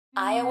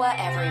Iowa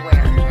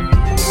Everywhere.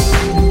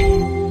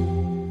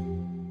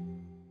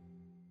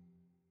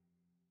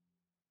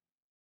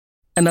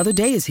 Another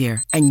day is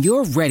here, and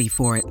you're ready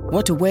for it.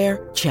 What to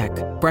wear? Check.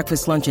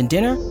 Breakfast, lunch, and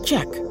dinner?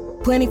 Check.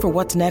 Planning for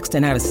what's next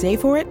and how to save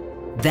for it?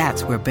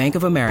 That's where Bank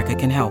of America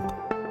can help.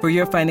 For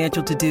your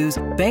financial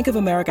to-dos, Bank of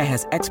America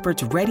has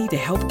experts ready to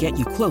help get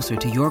you closer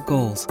to your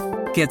goals.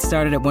 Get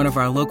started at one of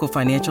our local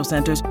financial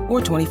centers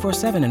or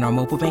 24/7 in our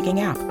mobile banking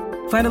app.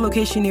 Find a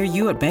location near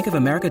you at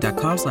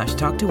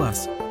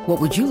bankofamerica.com/talktous. What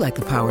would you like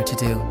the power to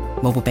do?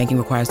 Mobile banking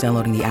requires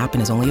downloading the app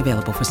and is only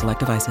available for select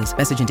devices.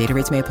 Message and data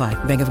rates may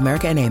apply. Bank of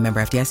America N.A.,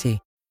 member FDIC.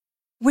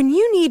 When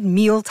you need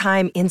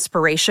mealtime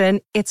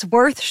inspiration, it's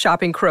worth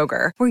shopping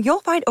Kroger, where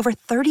you'll find over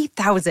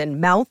 30,000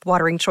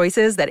 mouth-watering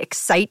choices that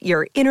excite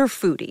your inner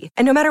foodie.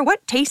 And no matter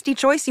what tasty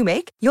choice you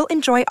make, you'll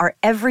enjoy our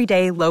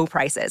everyday low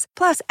prices,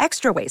 plus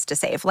extra ways to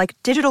save, like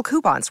digital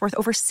coupons worth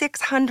over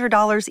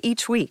 $600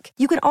 each week.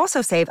 You can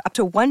also save up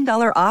to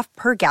 $1 off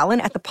per gallon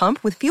at the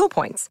pump with fuel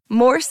points.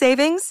 More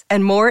savings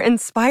and more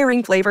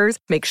inspiring flavors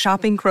make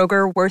shopping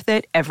Kroger worth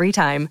it every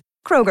time.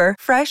 Kroger,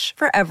 fresh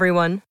for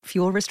everyone.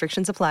 Fuel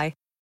restrictions apply.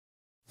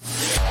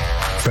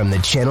 From the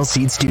Channel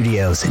Seed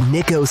Studios,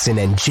 Nick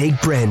Osen and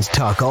Jake Brent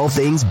talk all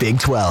things Big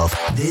 12.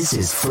 This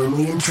is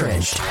Firmly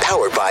Entrenched,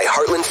 powered by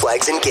Heartland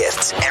Flags and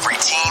Gifts. Every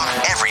team,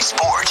 every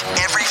sport,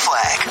 every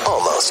flag,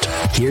 almost.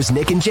 Here's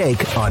Nick and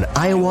Jake on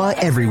Iowa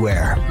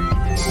Everywhere.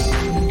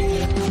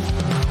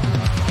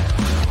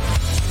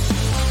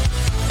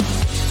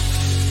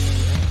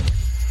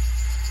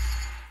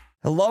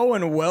 Hello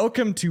and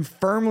welcome to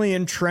Firmly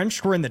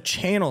Entrenched. We're in the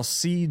Channel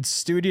Seed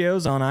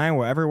Studios on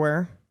Iowa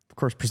Everywhere. Of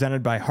course,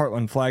 presented by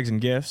Heartland Flags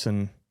and Gifts,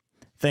 and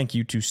thank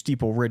you to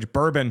Steeple Ridge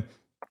Bourbon.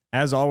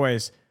 As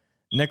always,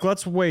 Nick,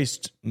 let's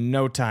waste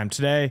no time.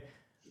 Today,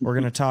 we're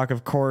going to talk,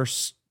 of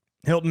course,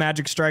 Hilton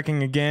Magic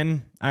striking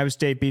again. Iowa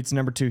State beats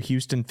number 2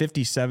 Houston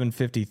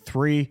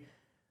 57-53.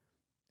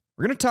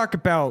 We're going to talk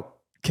about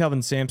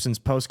Kelvin Sampson's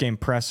postgame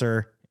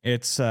presser.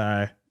 It's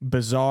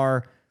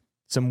bizarre.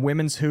 Some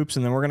women's hoops,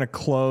 and then we're going to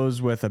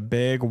close with a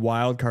big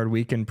wildcard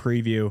weekend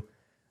preview.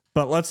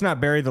 But let's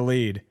not bury the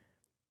lead.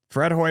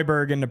 Fred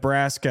Hoiberg in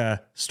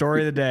Nebraska, story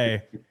of the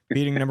day,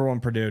 beating number 1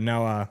 Purdue.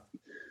 Now,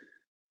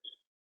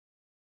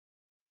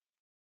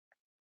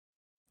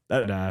 they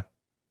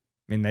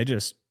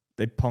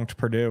punked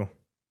Purdue.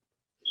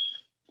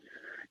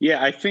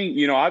 Yeah, I think,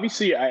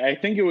 obviously, I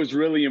think it was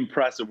really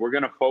impressive. We're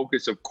going to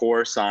focus, of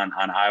course, on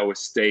Iowa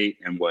State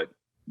and what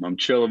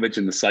Chilovich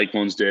and the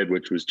Cyclones did,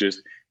 which was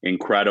just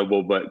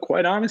incredible. But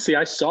quite honestly,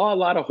 I saw a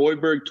lot of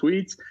Hoiberg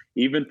tweets,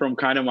 even from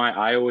kind of my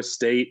Iowa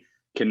State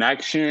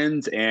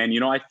connections. And,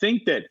 I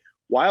think that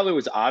while it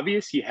was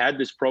obvious he had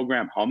this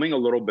program humming a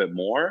little bit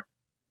more,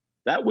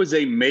 that was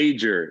a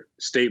major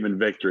statement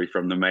victory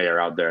from the mayor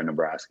out there in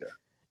Nebraska.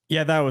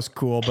 Yeah, that was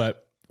cool.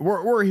 But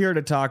we're here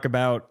to talk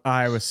about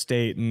Iowa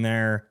State and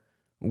their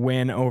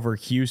win over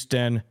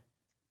Houston.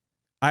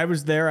 I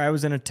was there. I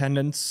was in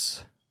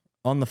attendance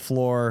on the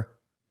floor.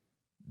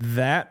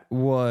 That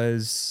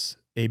was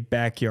a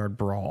backyard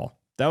brawl.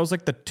 That was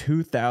like the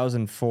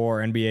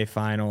 2004 NBA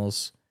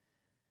Finals.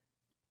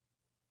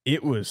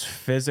 It was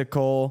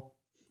physical.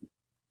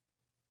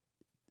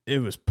 It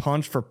was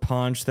punch for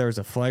punch. There was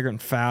a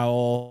flagrant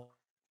foul.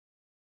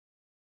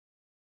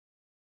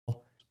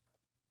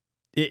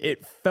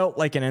 It felt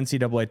like an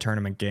NCAA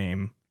tournament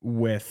game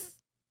with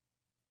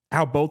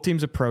how both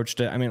teams approached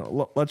it. I mean,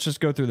 let's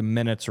just go through the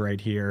minutes right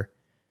here.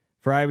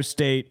 For Iowa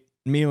State,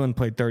 Milan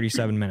played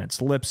 37 minutes.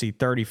 Lipsy,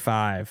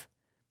 35.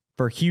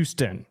 For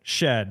Houston,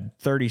 Shed,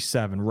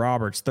 37.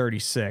 Roberts,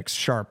 36.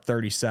 Sharp,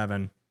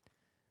 37.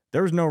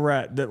 There was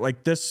no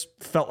this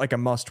felt like a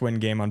must-win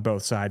game on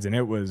both sides, and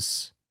it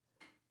was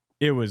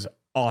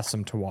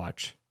awesome to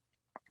watch.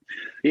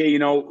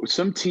 Yeah,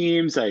 some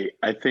teams I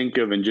think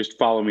of, and just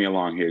follow me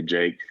along here,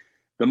 Jake,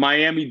 the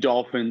Miami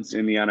Dolphins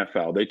in the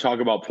NFL. They talk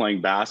about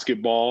playing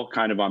basketball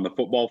kind of on the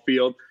football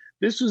field.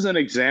 This was an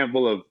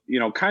example of,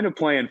 kind of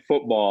playing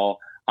football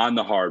on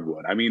the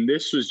hardwood. I mean,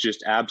 this was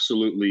just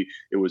absolutely,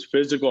 it was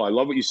physical. I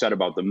love what you said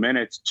about the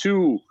minutes.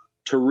 2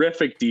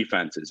 terrific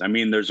defenses. I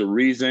mean, there's a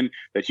reason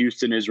that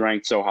Houston is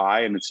ranked so high,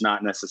 and it's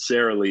not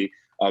necessarily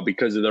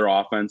because of their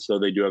offense, though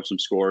they do have some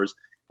scores.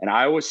 And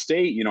Iowa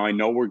State, I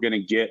know we're going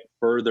to get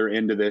further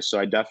into this,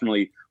 so I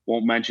definitely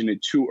won't mention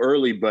it too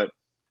early, but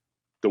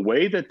the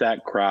way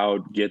that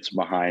crowd gets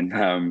behind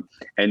them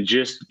and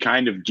just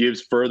kind of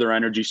gives further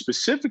energy,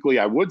 specifically,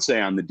 I would say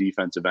on the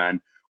defensive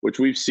end, which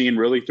we've seen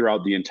really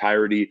throughout the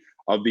entirety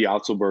of the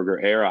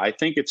Otzelberger era. I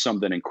think it's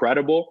something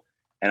incredible.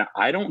 And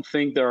I don't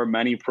think there are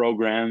many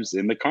programs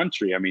in the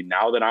country, I mean,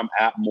 now that I'm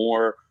at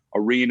more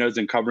arenas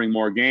and covering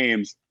more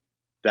games,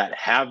 that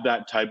have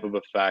that type of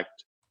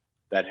effect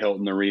that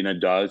Hilton Arena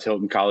does,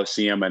 Hilton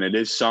Coliseum. And it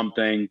is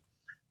something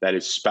that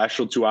is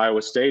special to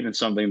Iowa State and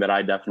something that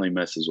I definitely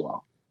miss as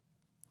well.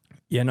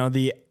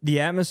 The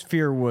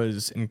atmosphere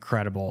was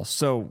incredible.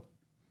 So,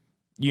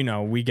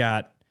 we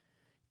got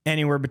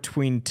anywhere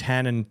between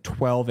 10 and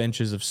 12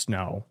 inches of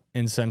snow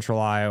in central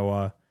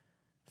Iowa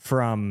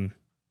from,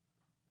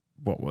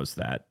 what was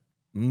that?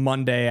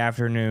 Monday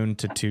afternoon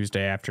to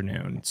Tuesday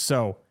afternoon.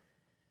 So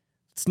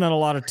it's not a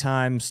lot of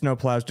time.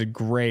 Snowplows did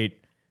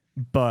great,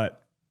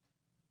 but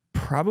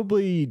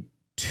probably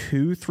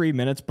 2-3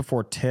 minutes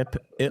before tip,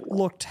 it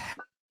looked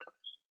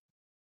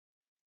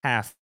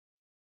half.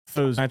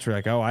 Those nights were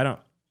like, oh, I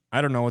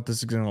don't know what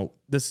this is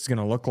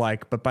gonna look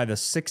like. But by the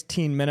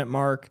 16-minute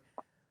mark,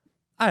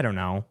 I don't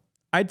know.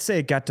 I'd say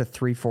it got to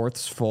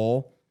 3/4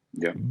 full.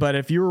 Yeah. But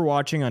if you were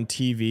watching on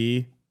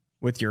TV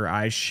with your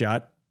eyes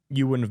shut,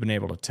 you wouldn't have been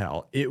able to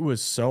tell. It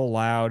was so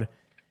loud.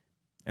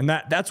 And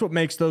that's what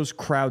makes those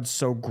crowds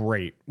so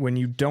great. When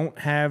you don't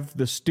have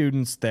the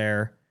students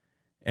there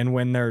and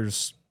when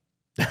there's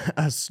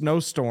a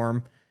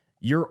snowstorm,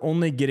 you're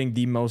only getting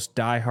the most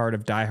diehard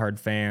of diehard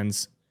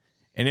fans.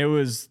 And it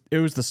was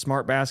the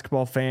smart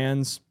basketball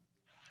fans.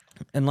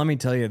 And let me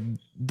tell you,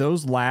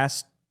 those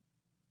last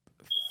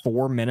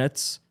 4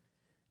 minutes,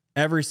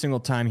 every single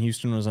time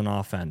Houston was on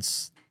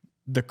offense,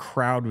 the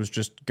crowd was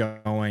just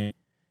going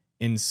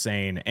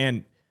insane.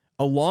 And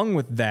along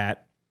with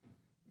that,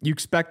 you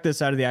expect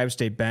this out of the Iowa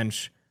State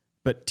bench,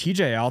 but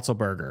TJ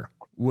Otzelberger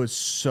was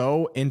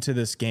so into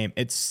this game.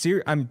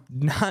 I'm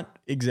not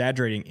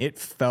exaggerating. It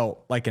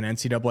felt like an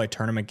NCAA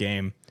tournament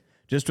game,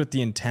 just with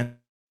the intensity.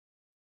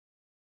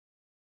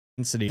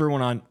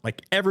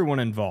 Everyone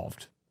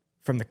involved,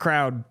 from the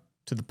crowd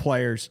to the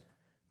players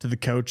to the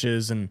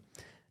coaches. And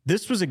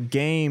this was a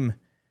game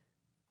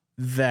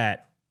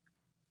that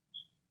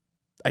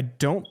I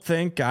don't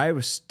think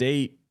Iowa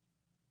State,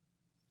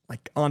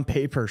 on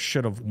paper,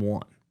 should have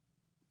won,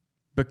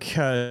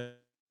 because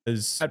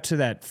up to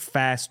that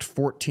fast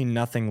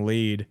 14-0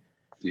 lead,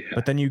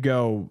 but then you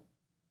go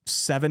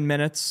 7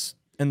 minutes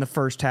in the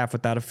first half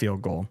without a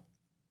field goal.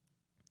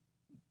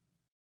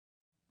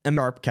 And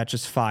Sharp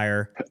catches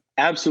fire.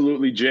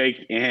 Absolutely,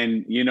 Jake.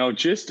 And,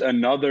 just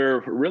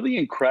another really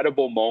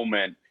incredible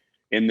moment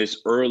in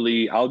this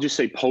early, I'll just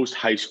say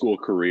post-high school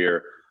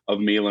career of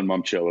Milan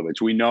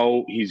Momcilovic. We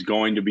know he's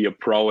going to be a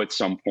pro at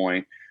some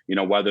point,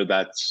 whether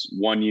that's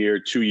 1 year,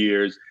 2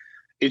 years.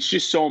 It's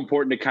just so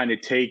important to kind of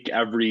take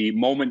every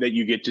moment that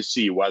you get to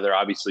see, whether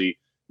obviously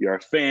you're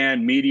a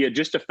fan, media,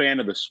 just a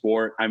fan of the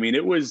sport. I mean,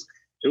 it was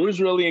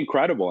really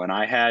incredible. And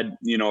I had,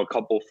 a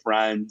couple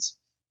friends,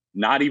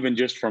 not even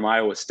just from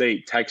Iowa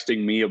State,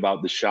 texting me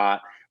about the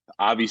shot,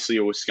 obviously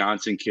a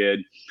Wisconsin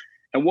kid.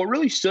 And what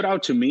really stood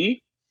out to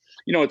me,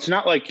 it's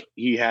not like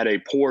he had a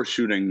poor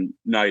shooting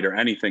night or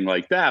anything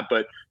like that,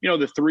 but,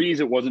 the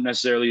threes, it wasn't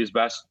necessarily his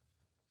best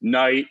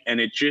night.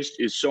 And it just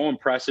is so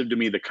impressive to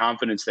me, the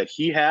confidence that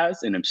he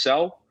has in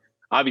himself,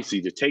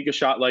 obviously, to take a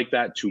shot like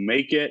that, to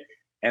make it.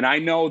 And I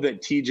know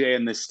that TJ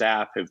and the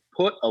staff have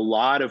put a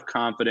lot of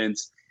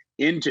confidence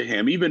into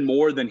him, even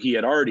more than he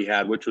had already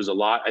had, which was a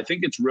lot. I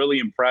think it's really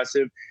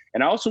impressive.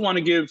 And I also want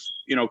to give,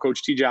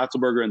 Coach TJ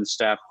Otzelberger and the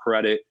staff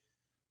credit,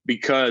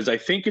 because I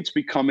think it's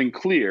becoming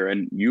clear,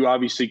 and you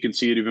obviously can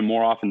see it even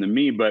more often than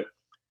me, but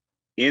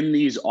in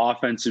these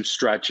offensive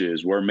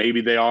stretches where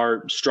maybe they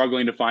are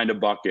struggling to find a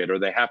bucket or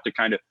they have to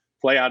kind of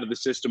play out of the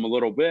system a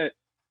little bit,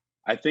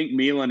 I think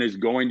Milan is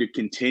going to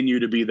continue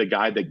to be the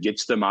guy that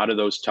gets them out of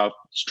those tough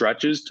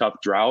stretches, tough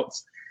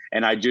droughts.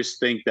 And I just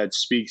think that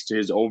speaks to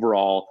his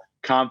overall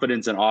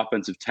confidence and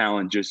offensive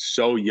talent, just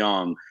so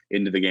young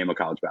into the game of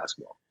college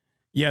basketball.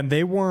 Yeah,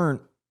 they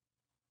weren't,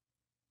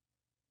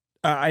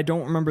 I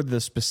don't remember the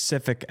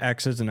specific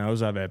X's and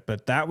O's of it,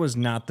 but that was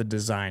not the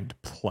designed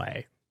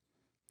play.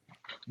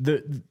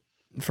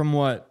 From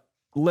what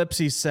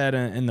Lipsy said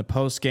in the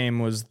post game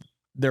was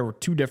there were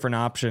two different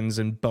options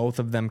and both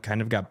of them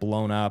kind of got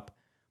blown up.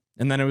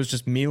 And then it was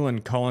just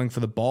Milan calling for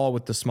the ball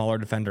with the smaller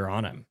defender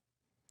on him,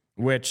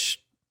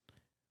 which,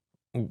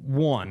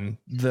 one,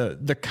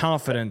 the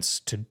confidence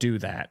to do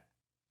that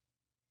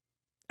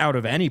out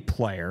of any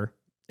player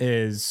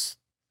is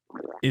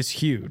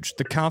huge.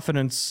 The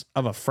confidence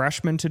of a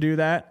freshman to do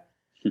that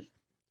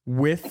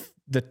with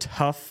the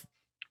tough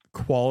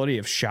quality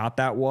of shot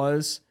that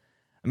was,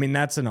 I mean,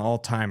 that's an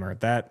all-timer.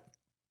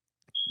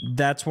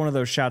 That's one of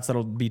those shots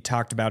that'll be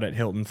talked about at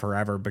Hilton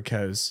forever,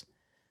 because,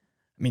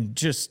 I mean,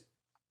 just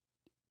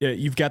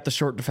you've got the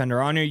short defender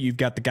on you, you've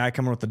got the guy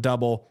coming with the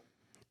double,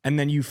 and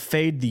then you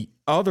fade the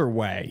other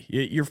way.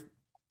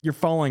 You're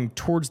falling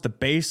towards the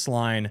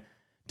baseline,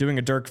 doing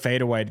a Dirk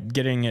fadeaway,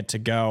 getting it to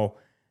go.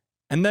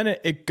 And then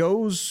it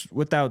goes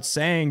without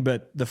saying,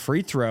 but the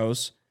free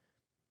throws,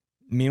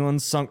 Milan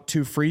sunk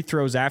 2 free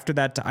throws after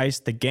that to ice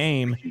the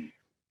game.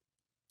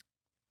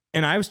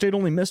 And Iowa State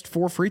only missed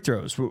 4 free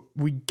throws.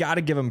 We got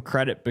to give them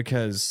credit,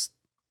 because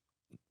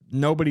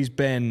nobody's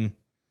been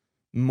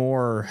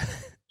more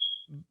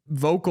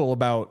vocal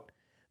about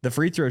the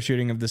free throw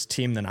shooting of this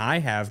team than I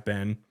have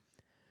been.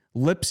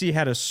 Lipsy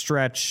had a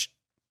stretch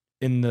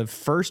in the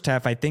first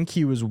half. I think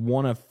he was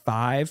 1 of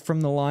 5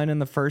 from the line in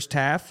the first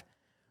half.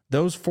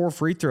 Those 4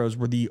 free throws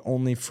were the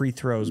only free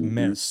throws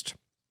missed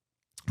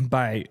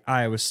by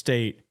Iowa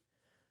State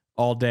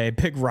all day.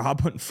 Big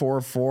Rob went 4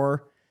 of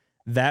 4.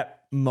 That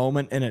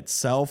moment in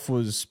itself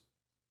was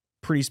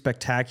pretty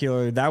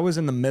spectacular. That was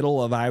in the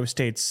middle of Iowa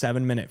State's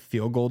 7-minute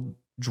field goal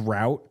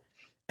drought.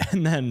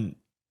 And then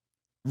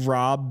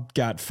Rob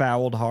got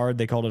fouled hard.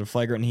 They called it a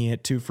flagrant, and he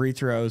hit 2 free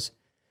throws.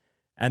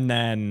 And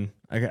then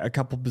a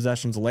couple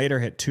possessions later,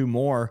 hit 2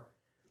 more.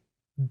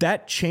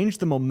 That changed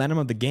the momentum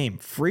of the game.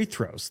 Free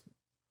throws.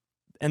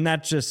 And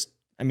that just,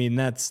 I mean,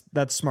 that's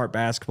smart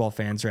basketball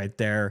fans right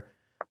there,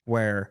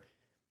 where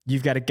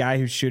you've got a guy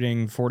who's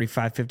shooting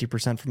 45,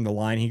 50% from the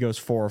line. He goes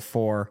 4 of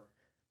 4.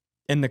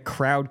 And the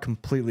crowd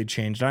completely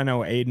changed. I know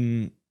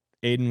Aiden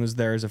was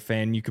there as a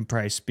fan. You can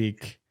probably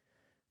speak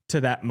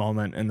to that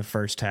moment in the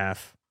first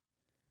half.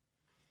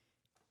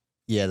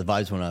 Yeah, the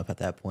vibes went up at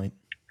that point.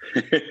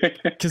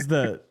 Because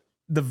the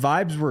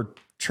vibes were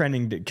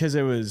trending, because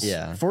it was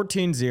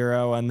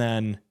 14-0, and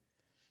then,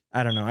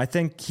 I don't know, I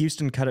think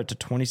Houston cut it to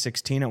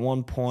 2016 at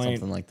one point.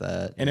 Something like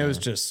that. And it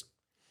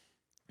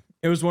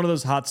was one of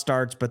those hot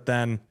starts, but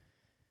then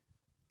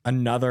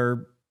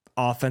another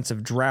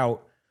offensive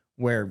drought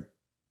where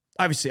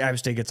obviously Iowa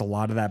State gets a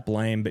lot of that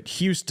blame, but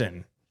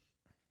Houston,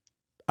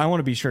 I want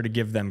to be sure to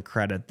give them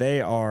credit. They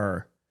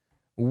are,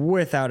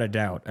 without a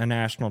doubt, a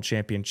national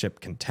championship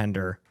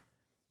contender.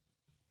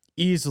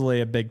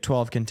 Easily a Big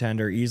 12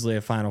 contender, easily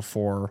a Final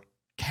Four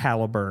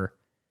caliber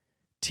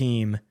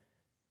team.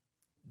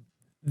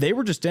 They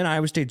were just in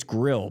Iowa State's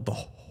grill the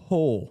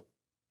whole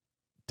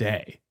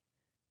day.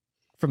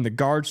 From the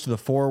guards to the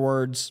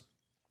forwards,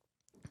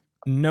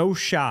 no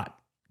shot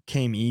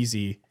came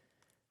easy.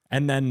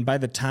 And then by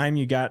the time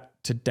you got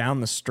to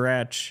down the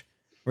stretch,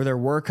 where there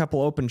were a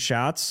couple open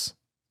shots,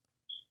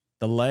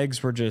 the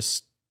legs were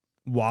just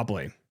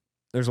wobbly.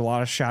 There's a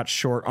lot of shots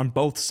short on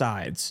both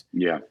sides.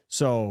 Yeah.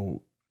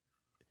 So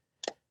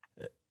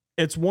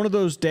it's one of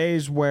those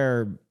days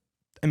where,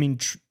 I mean,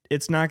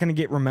 it's not going to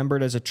get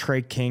remembered as a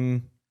Trey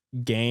King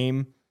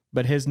game,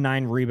 but his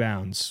 9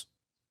 rebounds,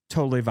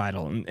 totally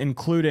vital,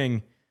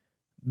 including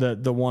the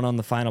one on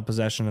the final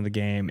possession of the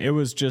game. It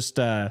was just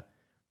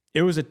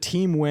it was a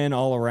team win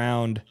all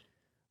around,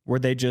 where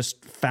they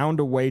just found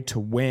a way to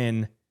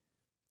win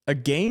a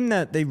game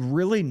that they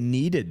really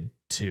needed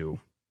to,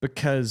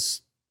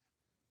 because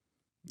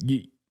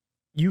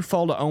you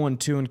fall to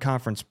 0-2 in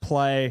conference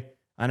play.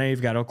 I know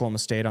you've got Oklahoma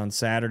State on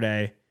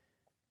Saturday,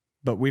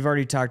 but we've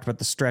already talked about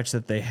the stretch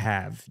that they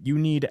have. You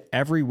need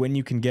every win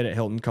you can get at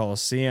Hilton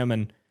Coliseum,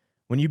 and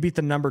when you beat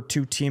the number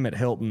 2 team at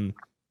Hilton,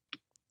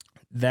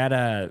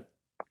 that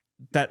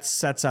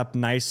sets up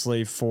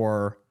nicely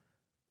for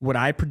what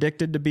I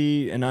predicted to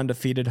be an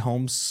undefeated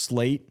home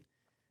slate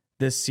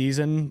this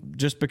season,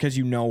 just because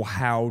you know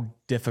how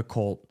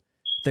difficult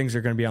things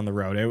are going to be on the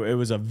road. It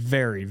was a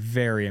very,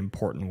 very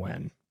important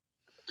win.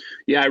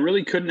 Yeah, I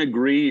really couldn't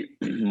agree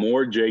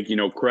more, Jake. You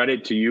know,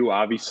 credit to you,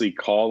 obviously,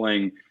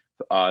 calling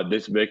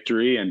this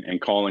victory and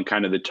calling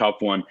kind be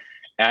one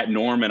at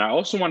Norman. I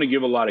also want to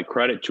give a lot of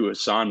credit to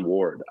Hassan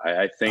Ward.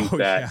 I think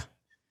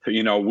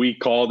you know, we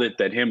called it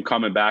that him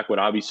coming back would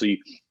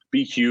obviously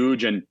be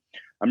huge. And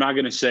I'm not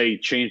going to say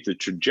change the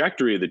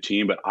trajectory of the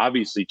team, but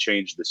obviously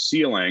change the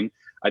ceiling.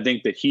 I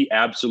think that he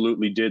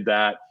absolutely did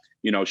that.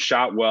 You know,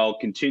 shot well,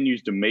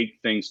 continues to make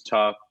things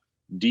tough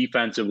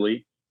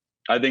defensively.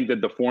 I think that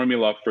the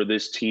formula for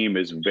this team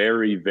is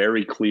very,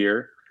 very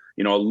clear.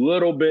 You know, a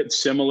little bit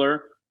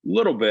similar,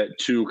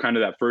 to kind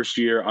of that first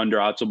year under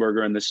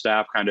Otzelberger and the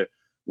staff, kind of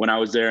when I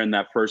was there in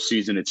that first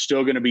season. It's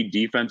still going to be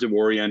defensive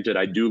oriented.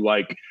 I do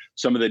like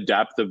some of the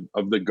depth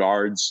of the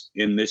guards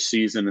in this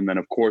season. And then,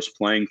 of course,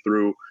 playing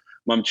through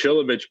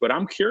Momcilovic. But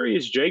I'm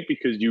curious, Jake,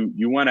 because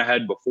you went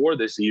ahead before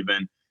this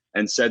even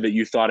and said that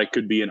you thought it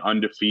could be an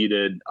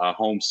undefeated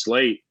home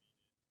slate.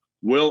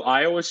 Will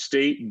Iowa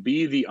State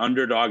be the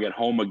underdog at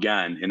home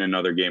again in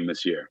another game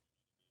this year?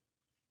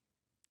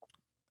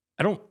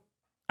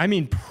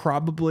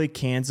 Probably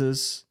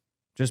Kansas,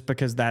 just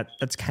because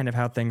that's kind of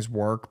how things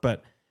work.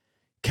 But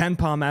Ken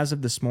Pom, as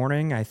of this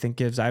morning, I think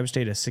gives Iowa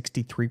State a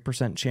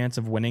 63% chance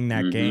of winning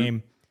that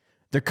game.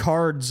 The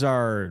cards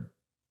are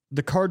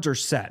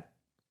set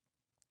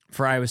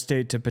for Iowa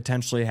State to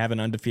potentially have an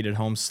undefeated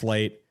home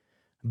slate.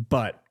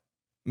 But,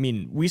 I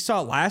mean, we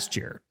saw it last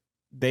year.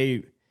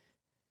 They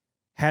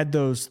had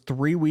those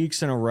 3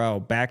 weeks in a row,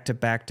 back to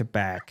back to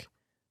back,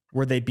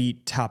 where they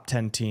beat top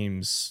 10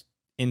 teams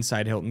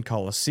inside Hilton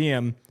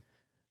Coliseum,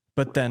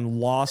 but then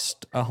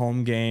lost a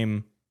home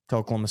game to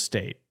Oklahoma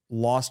State,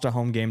 lost a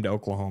home game to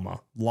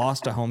Oklahoma,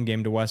 lost a home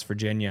game to West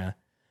Virginia.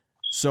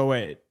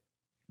 So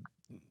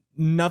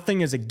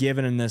nothing is a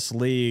given in this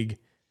league.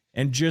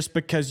 And just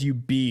because you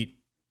beat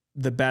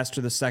the best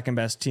or the second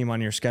best team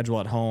on your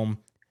schedule at home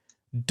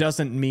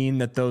doesn't mean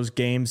that those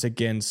games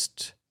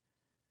against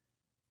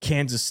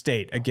Kansas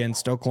State,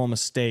 against Oklahoma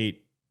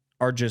State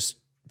are just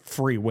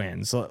free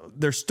wins.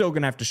 They're still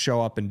going to have to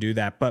show up and do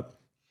that. But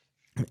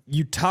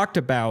you talked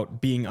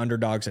about being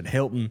underdogs at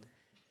Hilton,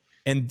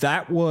 and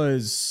that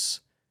was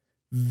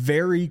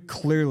very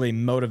clearly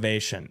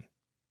motivation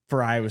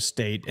for Iowa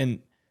State.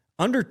 And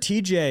under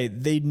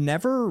TJ, they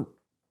never,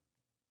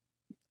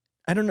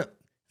 I don't know,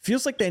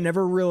 feels like they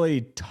never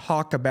really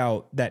talk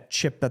about that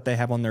chip that they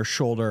have on their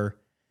shoulder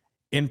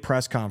in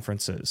press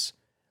conferences,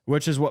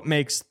 which is what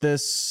makes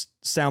this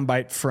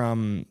soundbite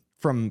from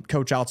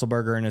Coach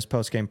Otzelberger in his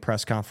postgame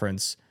press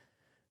conference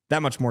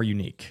that much more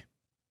unique.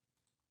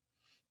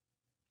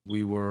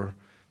 We were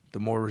the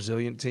more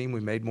resilient team.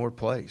 We made more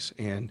plays,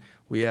 and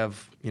we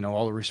have,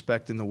 all the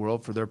respect in the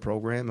world for their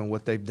program and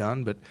what they've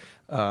done. But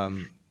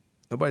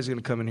nobody's going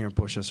to come in here and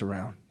push us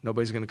around.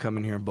 Nobody's going to come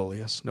in here and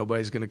bully us.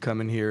 Nobody's going to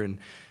come in here and,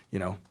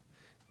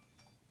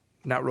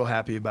 not real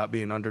happy about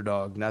being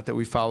underdog. Not that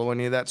we follow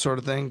any of that sort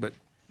of thing, but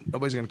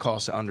nobody's going to call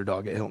us an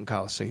underdog at Hilton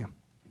Coliseum.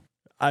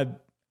 I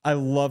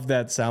love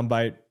that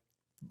soundbite.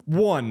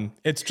 One,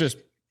 it's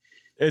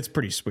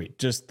pretty sweet.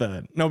 Just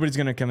nobody's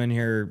going to come in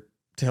here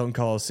to Hilton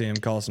Coliseum,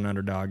 call us an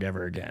underdog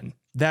ever again.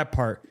 That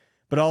part.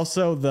 But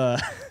also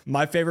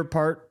my favorite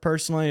part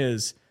personally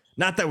is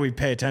not that we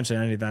pay attention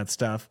to any of that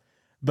stuff,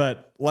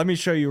 but let me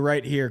show you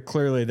right here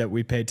clearly that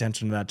we pay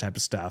attention to that type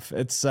of stuff.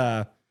 It's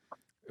a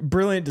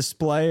brilliant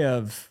display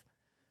of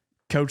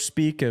coach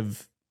speak,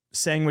 of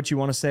saying what you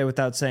want to say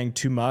without saying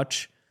too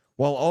much,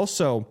 while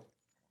also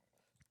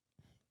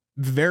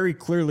very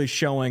clearly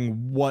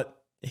showing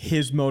what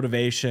his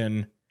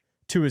motivation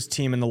to his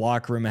team in the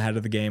locker room ahead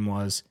of the game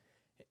was.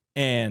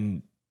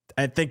 And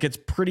I think it's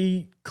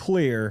pretty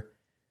clear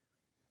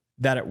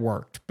that it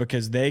worked,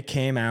 because they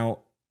came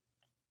out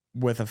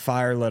with a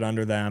fire lit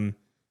under them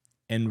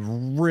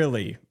and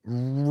really,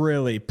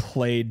 really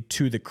played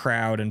to the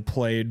crowd and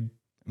played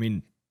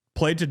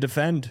to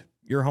defend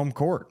your home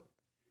court.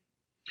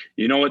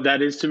 You know what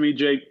that is to me,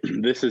 Jake?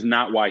 This is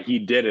not why he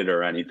did it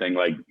or anything.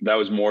 Like, that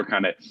was more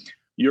kind of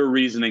your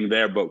reasoning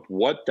there. But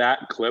what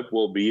that clip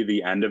will be,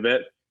 the end of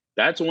it,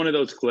 that's one of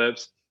those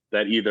clips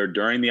that either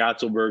during the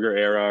Otzelberger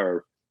era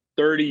or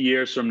 30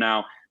 years from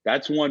now,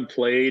 that's one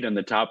played on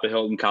the top of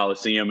Hilton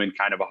Coliseum in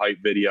kind of a hype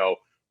video,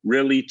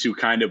 really to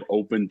kind of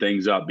open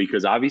things up,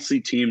 because obviously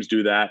teams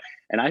do that.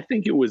 And I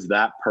think it was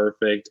that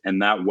perfect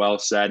and that well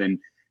said. And,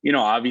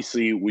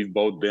 obviously we've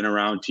both been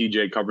around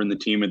TJ covering the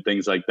team and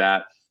things like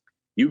that.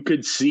 You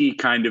could see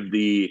kind of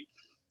the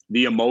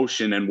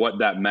emotion and what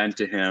that meant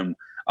to him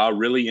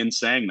really in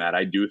saying that.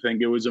 I do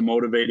think it was a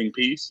motivating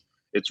piece.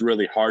 It's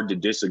really hard to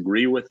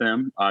disagree with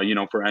him,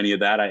 for any of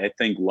that. I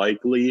think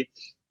likely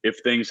if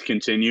things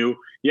continue,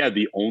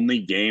 the only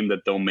game that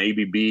they'll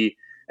maybe be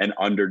an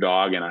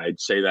underdog, and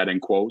I'd say that in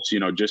quotes,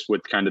 just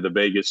with kind of the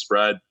Vegas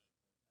spread,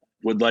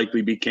 would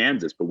likely be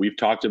Kansas. But we've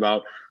talked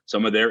about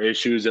some of their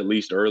issues, at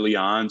least early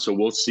on. So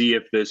we'll see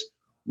if this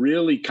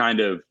really kind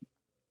of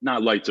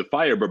not lights a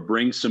fire, but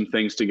brings some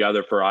things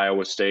together for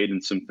Iowa State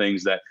and some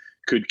things that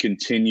could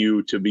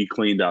continue to be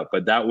cleaned up.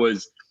 But that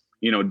was,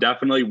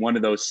 definitely one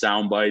of those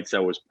sound bites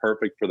that was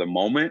perfect for the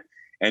moment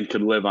and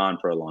could live on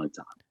for a long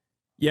time.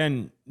 Yeah,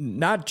 and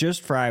not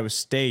just for Iowa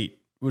State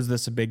was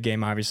this a big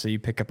game. Obviously, you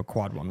pick up a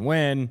quad one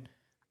win.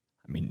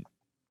 I mean,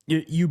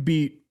 you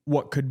beat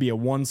what could be a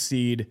 1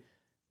 seed.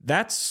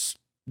 That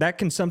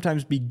can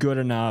sometimes be good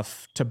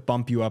enough to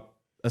bump you up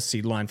a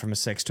seed line from a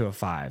 6 to a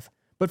 5.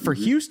 But for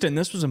Houston,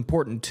 this was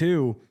important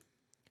too,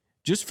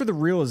 just for the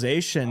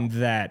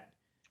realization that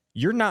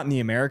you're not in the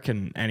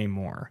American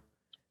anymore.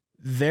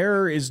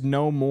 There is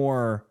no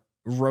more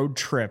road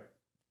trip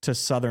to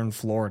Southern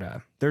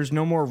Florida. There's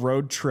no more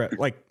road trip.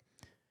 Like,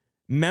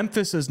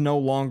 Memphis is no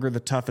longer the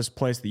toughest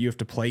place that you have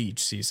to play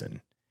each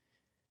season.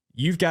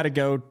 You've got to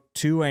go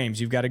to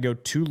Ames. You've got to go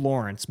to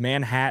Lawrence,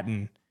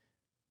 Manhattan,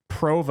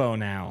 Provo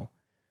now.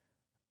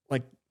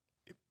 Like,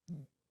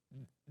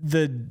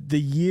 the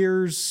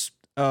years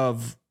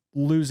of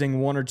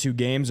losing 1 or 2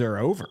 games are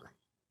over.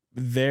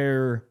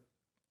 They're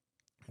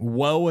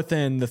well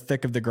within the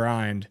thick of the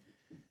grind.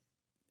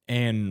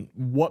 And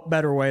what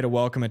better way to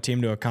welcome a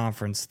team to a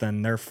conference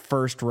than their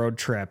first road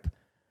trip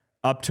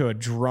up to a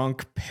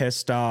drunk,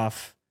 pissed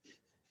off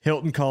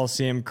Hilton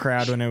Coliseum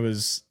crowd when it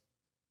was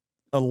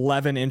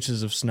 11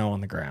 inches of snow on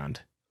the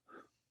ground.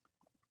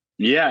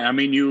 Yeah, I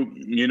mean,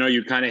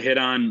 you kind of hit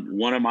on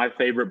one of my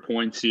favorite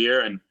points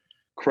here, and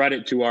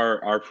credit to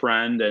our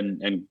friend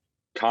and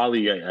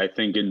colleague, I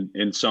think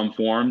in some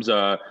forms,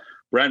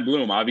 Brent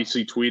Bloom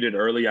obviously tweeted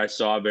early. I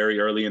saw very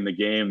early in the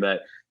game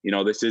that,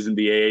 this isn't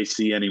the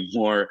AAC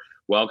anymore.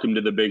 Welcome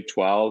to the Big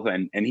 12.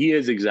 And he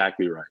is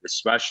exactly right,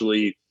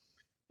 especially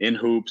in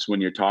hoops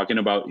when you're talking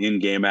about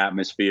in-game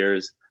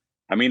atmospheres.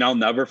 I mean, I'll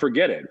never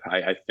forget it.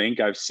 I think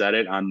I've said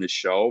it on the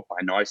show.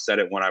 I know I said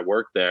it when I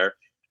worked there.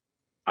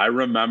 I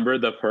remember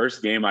the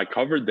first game I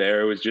covered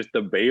there. It was just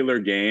the Baylor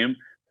game.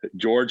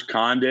 George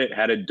Condit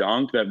had a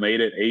dunk that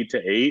made it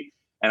 8-8.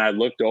 And I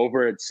looked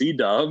over at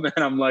C-Dub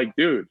and I'm like,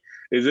 dude,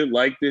 is it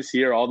like this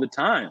here all the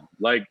time?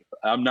 Like,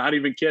 I'm not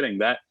even kidding.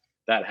 That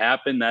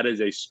happened. That is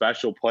a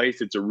special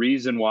place. It's a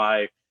reason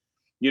why,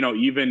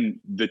 even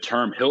the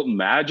term Hilton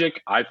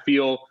Magic, I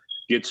feel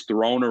gets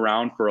thrown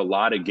around for a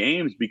lot of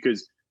games,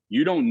 because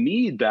you don't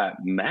need that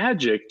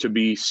magic to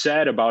be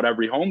said about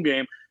every home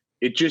game.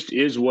 It just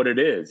is what it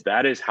is.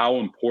 That is how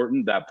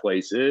important that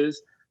place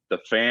is. The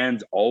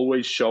fans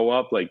always show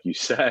up, like you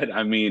said.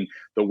 I mean,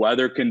 the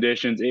weather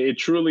conditions, it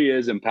truly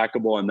is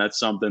impeccable. And that's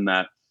something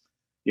that,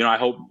 I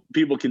hope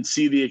people can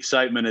see the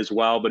excitement as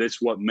well, but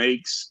it's what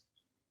makes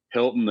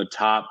Hilton the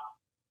top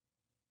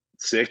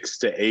 6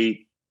 to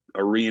 8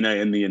 arena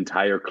in the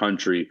entire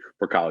country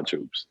for college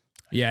hoops.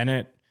 Yeah,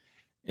 and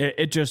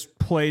it just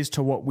plays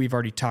to what we've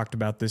already talked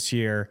about this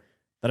year,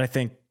 that I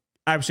think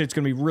Iowa State's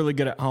going to be really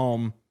good at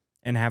home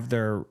and have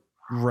their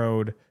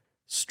road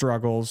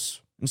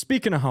struggles. And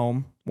speaking of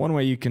home, one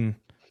way you can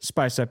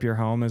spice up your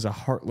home is a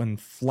Heartland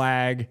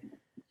flag.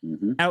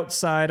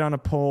 Outside on a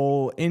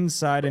pole,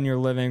 inside in your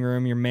living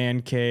room, your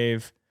man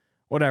cave,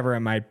 whatever it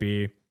might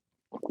be.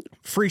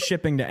 Free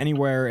shipping to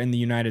anywhere in the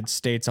United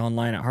States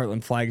online at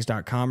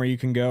heartlandflags.com, or you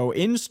can go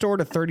in-store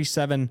to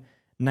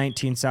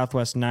 3719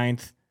 Southwest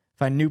 9th.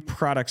 Find new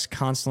products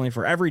constantly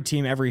for every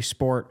team, every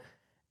sport,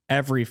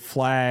 every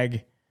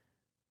flag.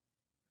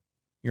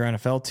 Your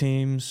NFL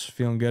teams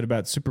feeling good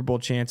about Super Bowl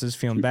chances,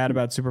 feeling bad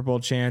about Super Bowl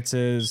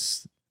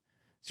chances.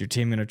 Is your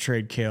team going to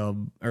trade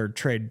Caleb or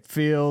trade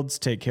Fields,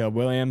 take Caleb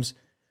Williams,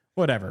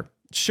 whatever.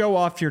 Show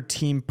off your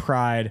team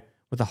pride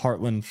with a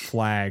Heartland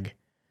flag.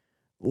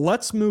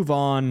 Let's move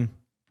on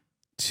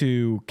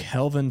to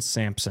Kelvin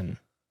Sampson.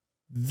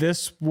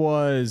 This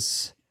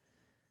was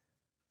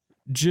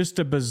just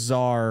a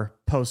bizarre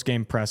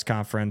post-game press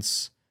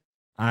conference.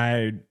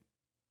 I'm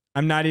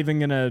not even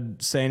going to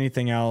say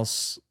anything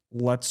else.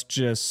 Let's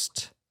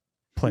just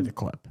play the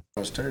clip.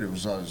 State, it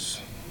was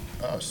us.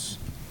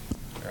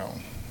 You know,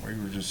 we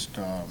were just,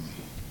 I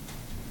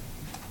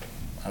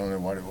don't know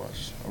what it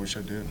was. I wish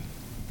I did.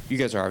 You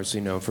guys are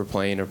obviously known for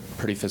playing a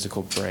pretty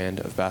physical brand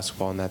of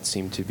basketball, and that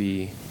seemed to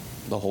be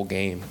the whole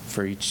game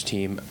for each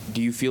team.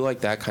 Do you feel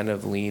like that kind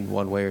of leaned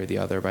one way or the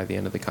other by the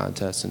end of the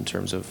contest in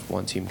terms of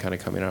one team kind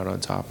of coming out on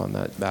top on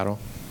that battle?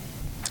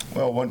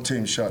 Well, one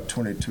team shot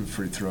 22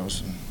 free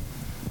throws, and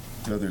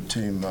the other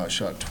team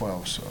shot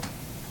 12, so.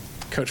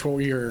 Coach, what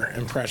were your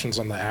impressions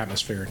on the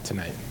atmosphere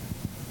tonight?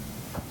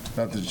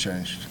 Nothing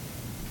changed.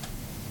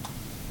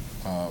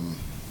 I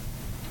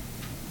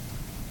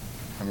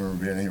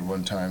remember being here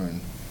one time,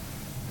 and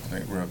I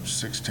think we're up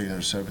 16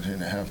 or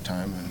 17 at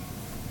halftime,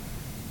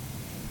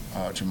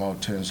 and Jamal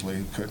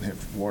Tinsley couldn't hit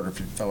water if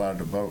he fell out of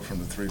the boat from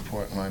the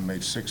three-point line,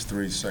 made 6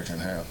 threes second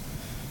half.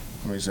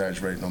 I'm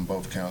exaggerating on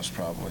both counts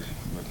probably,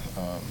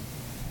 but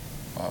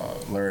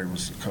Larry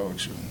was the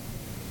coach, and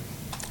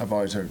I've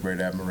always had great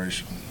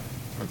admiration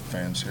for the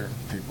fans here,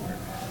 people here.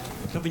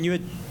 Kelvin, you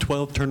had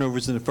 12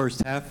 turnovers in the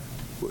first half.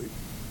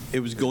 It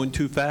was going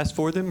too fast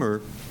for them,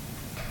 or?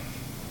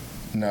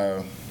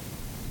 No.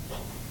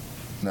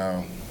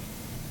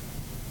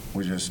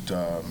 We just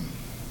kind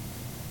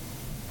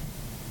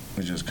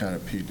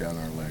of peed down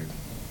our leg.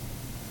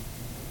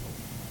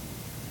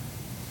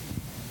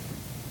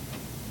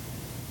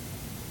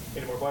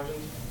 Any more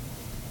questions?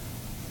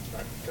 All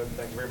right, good.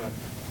 Thank you very much.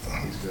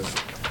 He's good.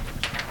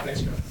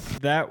 Thanks, Joe.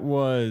 That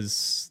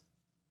was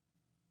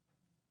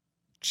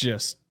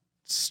just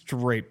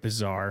straight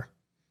bizarre.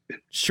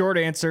 Short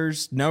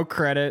answers, no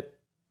credit.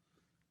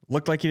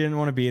 Looked like he didn't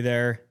want to be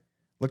there.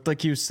 Looked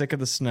like he was sick of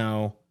the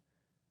snow.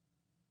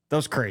 That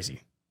was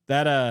crazy.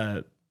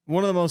 That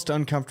one of the most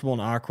uncomfortable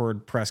and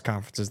awkward press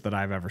conferences that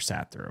I've ever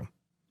sat through.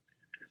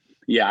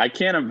 Yeah, I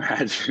can't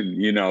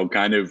imagine,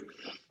 kind of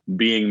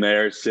being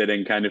there,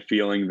 sitting, kind of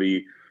feeling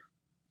the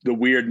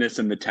weirdness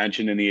and the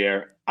tension in the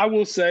air. I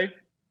will say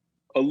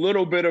a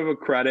little bit of a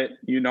credit.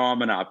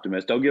 I'm an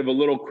optimist. I'll give a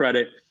little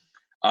credit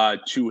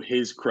to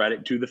his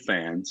credit to the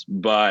fans.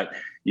 But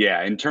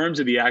yeah, in terms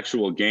of the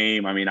actual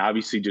game, I mean,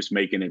 obviously just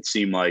making it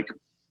seem like,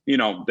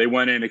 they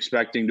went in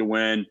expecting to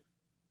win.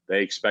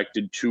 They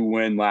expected to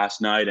win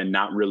last night and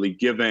not really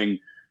giving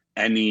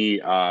any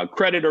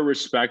credit or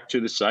respect to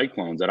the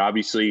Cyclones. That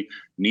obviously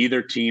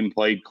neither team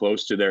played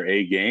close to their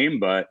A game,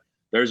 but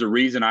there's a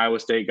reason Iowa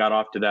State got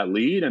off to that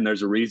lead, and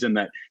there's a reason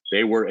that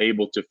they were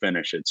able to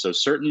finish it. So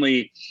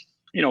certainly,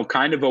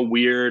 kind of a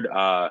weird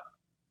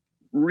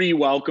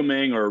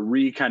re-welcoming or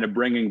kind of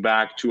bringing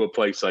back to a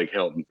place like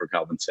Hilton for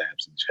Kelvin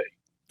Sampson, Jake.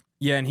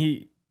 Yeah, and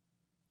he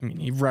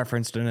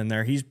referenced it in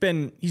there. He's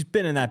been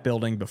in that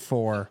building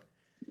before.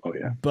 Oh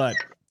yeah. But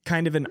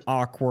kind of an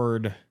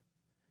awkward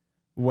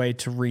way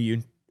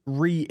to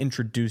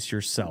reintroduce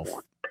yourself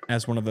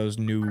as one of those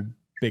new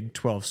Big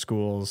 12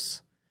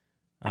 schools.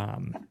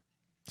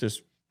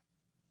 Just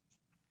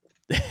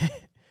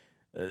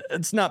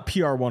it's not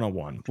PR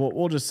 101.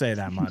 We'll just say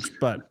that much.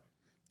 But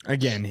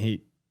again,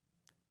 he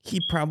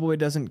probably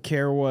doesn't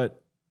care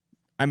what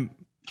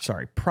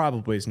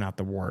probably is not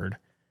the word.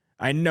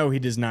 I know he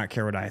does not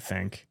care what I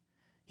think.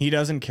 He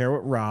doesn't care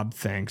what Rob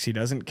thinks. He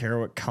doesn't care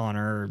what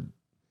Connor,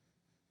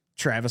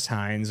 Travis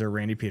Hines, or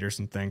Randy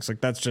Peterson thinks. Like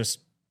it's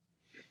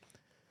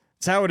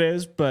how it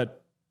is,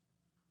 but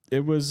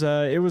it was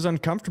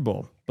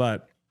uncomfortable,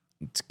 but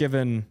it's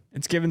given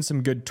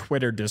some good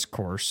Twitter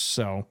discourse.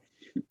 So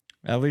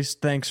at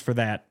least thanks for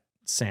that,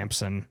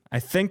 Sampson. I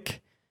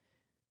think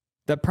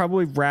that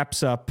probably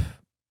wraps up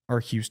our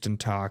Houston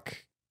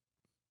talk.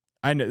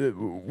 I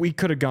know we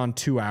could have gone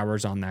 2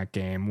 hours on that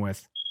game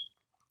with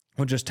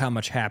just how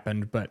much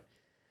happened, but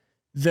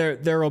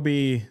there will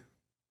be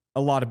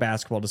a lot of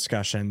basketball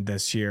discussion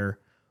this year.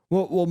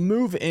 We'll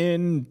move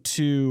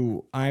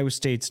into Iowa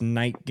State's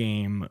night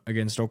game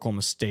against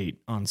Oklahoma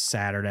State on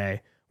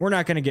Saturday. We're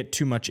not going to get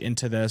too much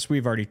into this.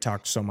 We've already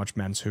talked so much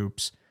men's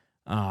hoops.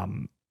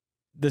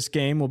 This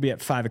game will be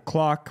at 5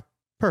 o'clock.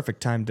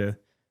 Perfect time to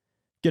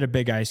get a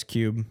big ice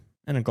cube,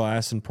 and a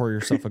glass and pour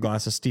yourself a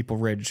glass of Steeple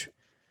Ridge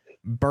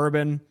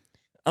bourbon.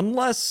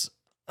 Unless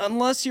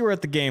you were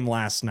at the game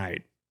last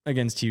night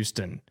against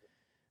Houston,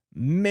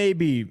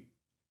 maybe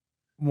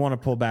want to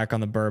pull back on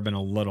the bourbon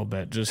a little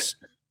bit. Just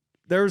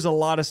there's a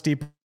lot of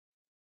Steeple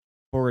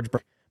Ridge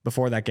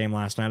before that game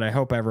last night. I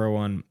hope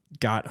everyone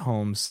got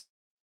home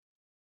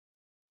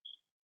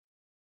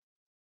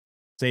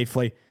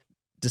safely.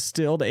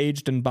 Distilled,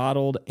 aged, and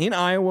bottled in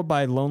Iowa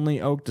by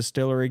Lonely Oak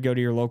Distillery. Go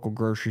to your local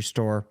grocery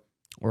store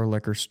or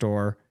liquor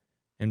store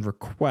and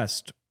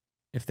request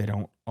if they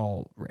don't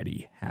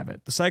already have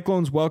it. The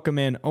Cyclones welcome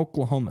in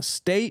Oklahoma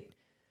State.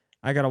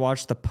 I got to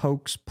watch the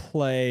Pokes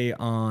play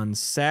on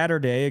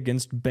Saturday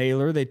against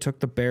Baylor. They took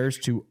the Bears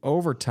to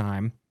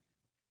overtime.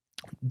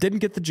 Didn't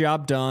get the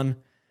job done.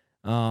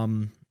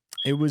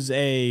 It was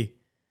a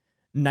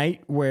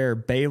night where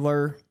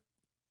Baylor,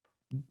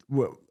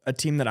 a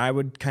team that I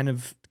would kind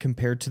of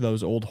compare to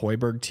those old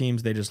Hoiberg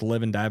teams, they just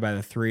live and die by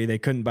the three. They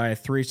couldn't buy a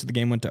three, so the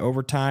game went to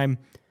overtime.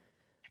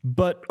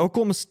 But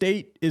Oklahoma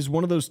State is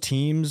one of those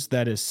teams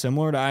that is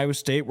similar to Iowa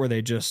State, where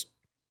they just,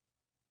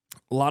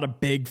 a lot of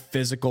big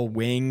physical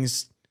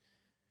wings,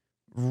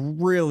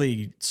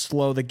 really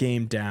slow the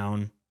game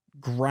down,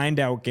 grind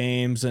out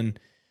games, and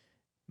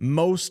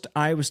most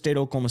Iowa State,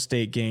 Oklahoma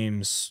State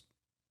games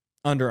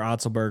under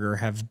Otzelberger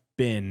have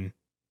been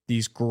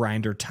these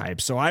grinder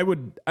types. So I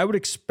would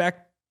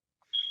expect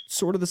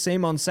sort of the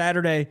same on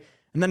Saturday.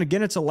 And then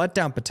again, it's a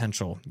letdown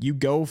potential. You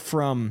go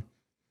from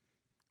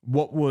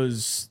what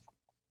was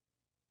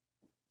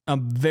a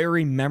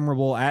very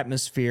memorable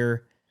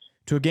atmosphere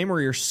to a game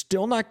where you're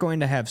still not going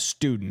to have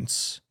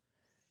students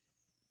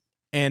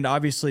and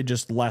obviously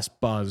just less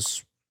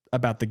buzz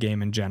about the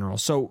game in general.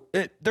 So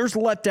there's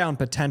letdown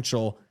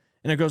potential,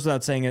 and it goes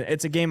without saying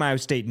it's a game Iowa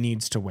State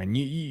needs to win.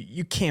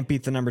 You can't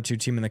beat the number 2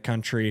 team in the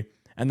country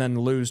and then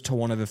lose to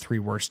one of the 3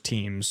 worst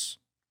teams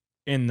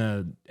in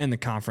the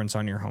conference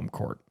on your home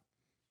court.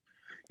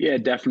 Yeah,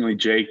 definitely,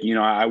 Jake.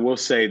 I will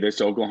say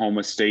this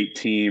Oklahoma State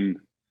team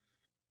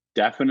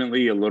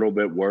definitely a little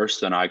bit worse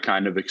than I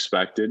kind of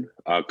expected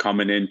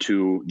coming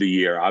into the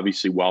year,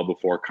 obviously well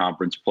before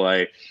conference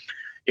play.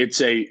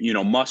 It's a,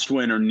 must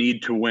win or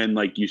need to win,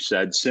 like you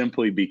said,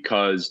 simply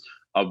because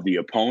of the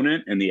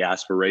opponent and the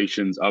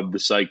aspirations of the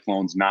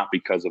Cyclones, not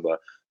because of a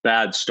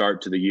bad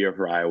start to the year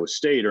for Iowa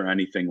State or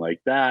anything like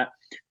that.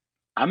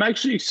 I'm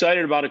actually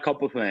excited about a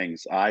couple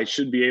things. I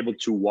should be able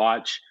to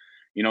watch,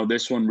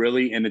 this one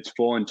really in its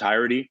full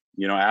entirety,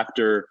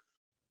 after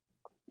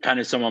kind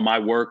of some of my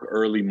work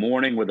early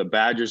morning with a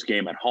Badgers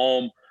game at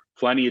home,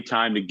 plenty of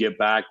time to get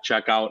back,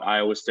 check out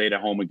Iowa State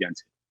at home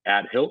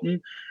at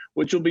Hilton,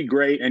 which will be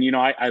great. And,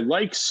 I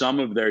like some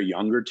of their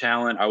younger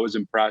talent. I was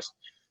impressed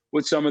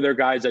with some of their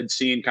guys I'd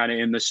seen kind of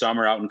in the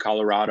summer out in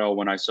Colorado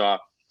when I saw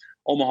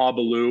Omaha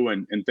Blue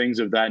and things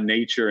of that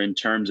nature in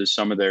terms of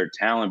some of their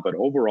talent. But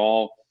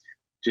overall,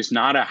 just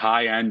not a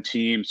high-end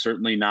team,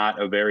 certainly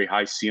not a very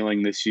high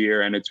ceiling this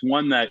year. And it's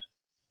one that,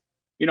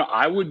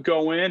 I would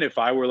go in if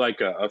I were like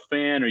a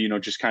fan or,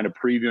 just kind of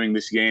previewing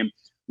this game,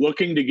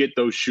 looking to get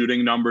those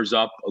shooting numbers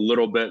up a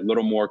little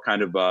more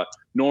kind of a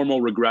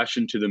normal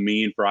regression to the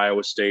mean for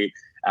Iowa State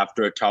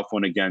after a tough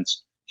one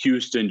against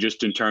Houston,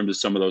 just in terms of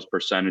some of those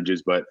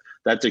percentages. But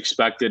that's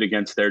expected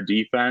against their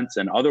defense.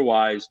 And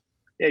otherwise,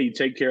 yeah, you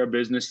take care of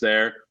business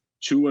there,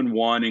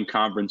 2-1 in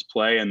conference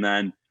play. And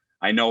then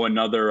I know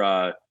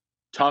another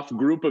tough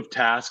group of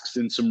tasks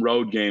and some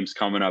road games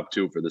coming up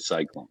too for the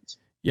Cyclones.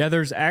 Yeah,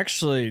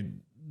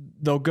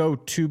 they'll go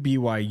to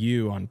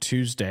BYU on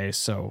Tuesday,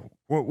 so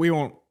we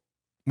won't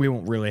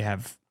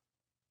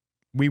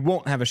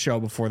have a show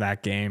before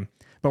that game,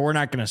 but we're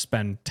not going to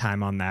spend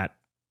time on that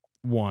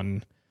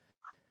one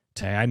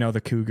today. I know the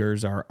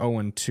Cougars are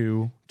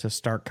 0-2 to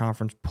start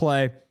conference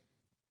play.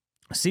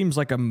 Seems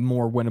like a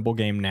more winnable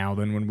game now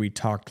than when we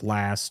talked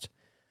last.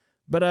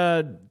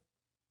 But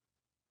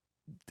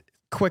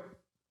quick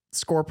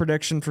score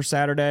prediction for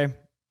Saturday,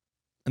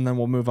 and then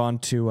we'll move on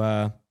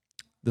to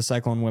the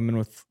Cyclone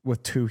women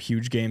with 2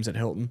 huge games at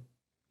Hilton.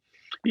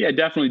 Yeah,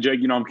 definitely,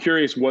 Jake. I'm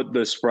curious what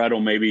the spread will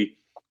maybe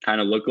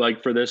kind of look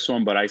like for this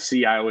one, but I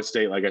see Iowa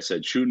State, like I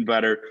said, shooting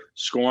better,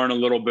 scoring a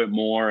little bit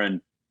more, and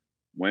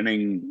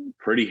winning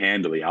pretty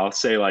handily. I'll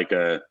say like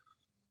a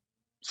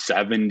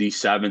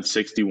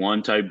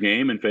 77-61 type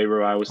game in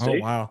favor of Iowa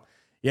State. Oh, wow.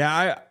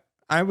 Yeah,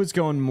 I was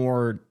going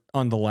more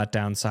on the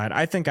letdown side.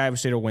 I think Iowa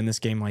State will win this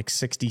game like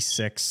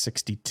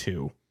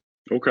 66-62.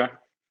 Okay.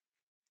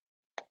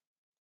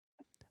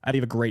 I'd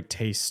leave a great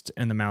taste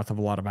in the mouth of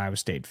a lot of Iowa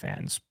State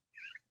fans.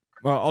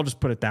 Well, I'll just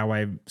put it that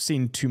way. I've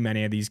seen too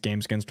many of these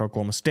games against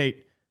Oklahoma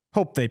State.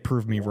 Hope they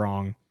prove me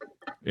wrong.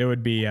 It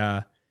would be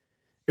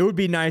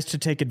nice to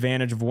take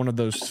advantage of one of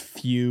those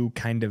few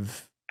kind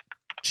of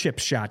chip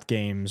shot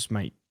games,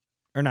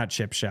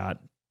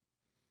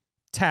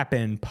 tap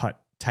in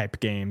putt type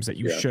games that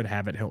you should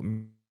have at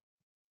Hilton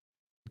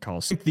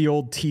Coliseum. The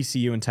old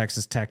TCU and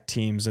Texas Tech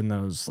teams in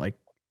those like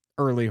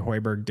early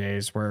Hoiberg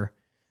days, where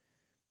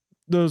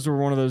those were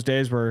one of those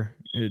days where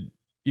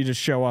you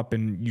just show up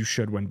and you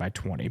should win by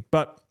 20.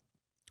 But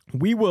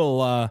we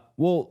will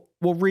we'll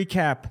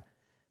recap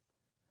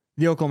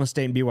the Oklahoma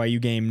State and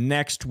BYU game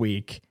next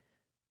week.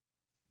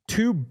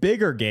 Two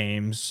bigger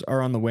games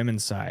are on the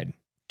women's side.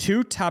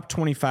 Two top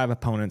 25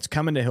 opponents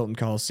coming to Hilton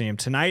Coliseum.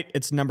 Tonight,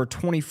 it's number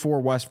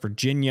 24 West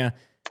Virginia.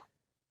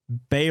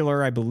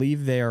 Baylor, I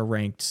believe they are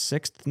ranked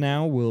 6th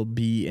now, will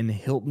be in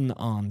Hilton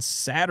on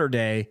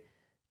Saturday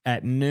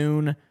at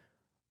noon.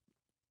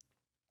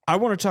 I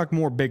want to talk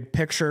more big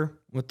picture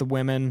with the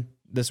women.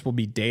 This will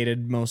be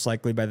dated most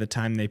likely by the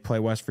time they play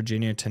West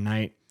Virginia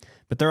tonight.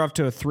 But they're off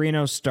to a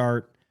 3-0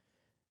 start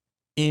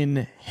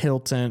in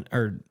Hilton,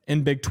 or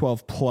in Big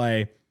 12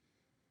 play,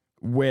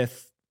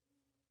 with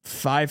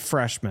 5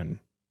 freshmen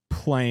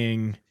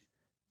playing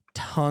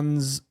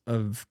tons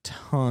of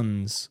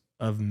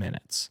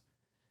minutes.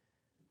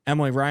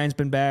 Emily Ryan's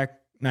been back.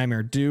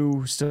 Naimir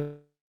Dew still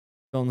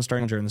in the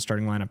starting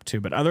lineup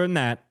too. But other than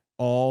that,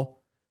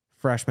 all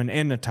freshmen,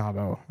 and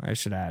Natabo, I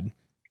should add.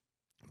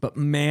 But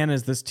man,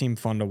 is this team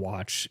fun to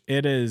watch.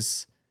 It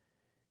is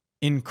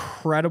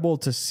incredible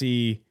to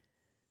see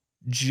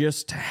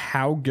just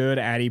how good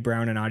Addie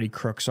Brown and Audie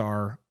Crooks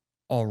are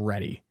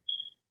already.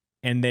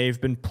 And they've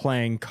been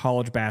playing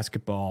college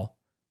basketball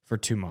for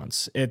 2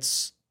 months.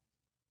 It's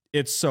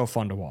so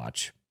fun to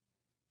watch.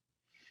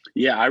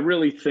 Yeah, I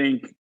really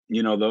think,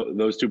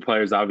 those two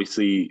players,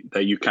 obviously,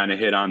 that you kind of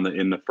hit on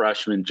in the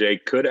freshman,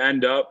 Jake, could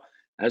end up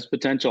as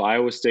potential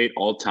Iowa State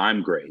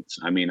all-time greats.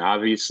 I mean,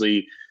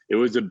 obviously, it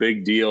was a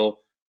big deal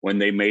when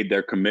they made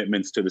their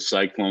commitments to the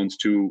Cyclones,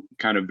 to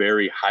kind of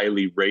very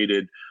highly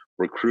rated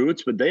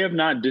recruits, but they have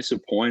not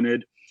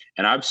disappointed.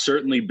 And I've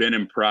certainly been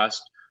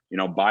impressed,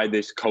 by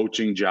this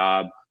coaching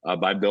job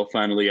by Bill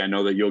Fennelly. I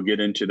know that you'll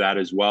get into that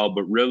as well,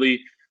 but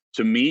really,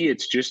 to me,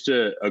 it's just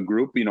a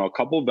group, a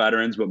couple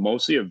veterans, but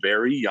mostly a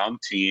very young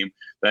team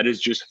that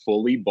is just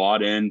fully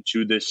bought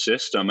into this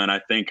system. And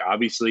I think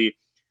obviously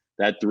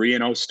that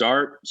 3-0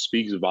 start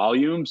speaks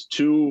volumes.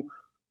 Two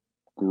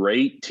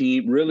great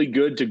team, really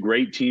good to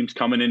great teams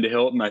coming into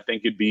Hilton. I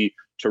think it'd be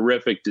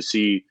terrific to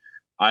see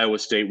Iowa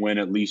State win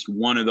at least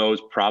one of those,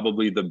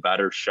 probably the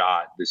better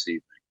shot this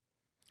evening.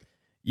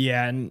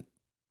 Yeah, and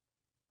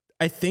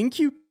I think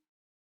you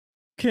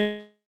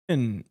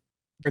can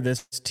for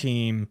this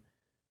team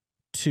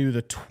to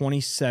the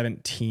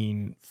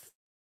 2017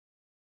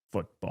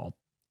 football.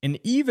 And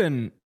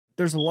even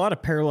there's a lot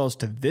of parallels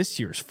to this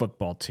year's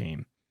football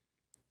team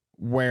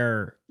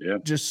where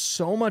just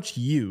so much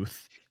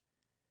youth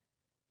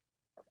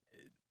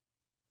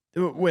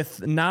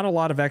with not a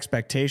lot of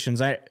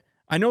expectations.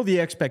 I know the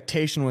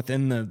expectation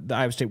within the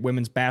Iowa State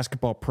women's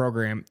basketball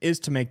program is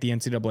to make the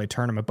NCAA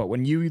tournament, but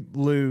when you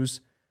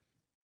lose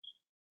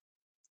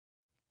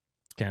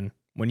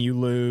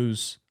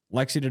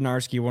Lexi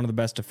Donarski, one of the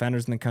best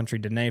defenders in the country,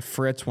 Danae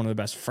Fritz, one of the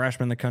best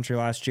freshmen in the country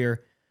last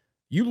year,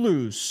 you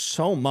lose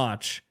so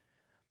much.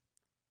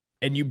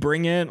 And you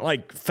bring in,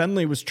 like,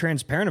 Fennelly was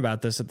transparent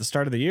about this at the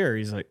start of the year.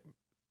 He's like,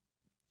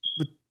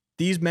 with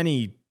this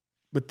many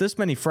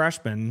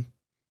freshmen,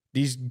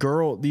 these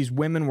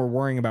women were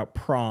worrying about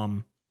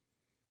prom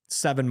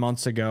 7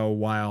 months ago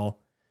while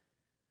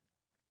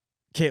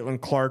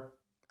Caitlin Clark,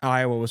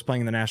 Iowa, was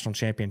playing in the national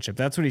championship.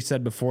 That's what he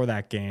said before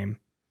that game.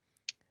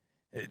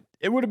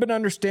 It would have been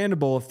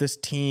understandable if this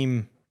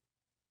team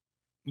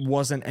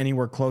wasn't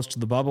anywhere close to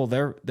the bubble.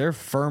 They're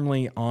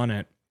firmly on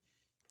it.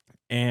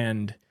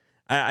 And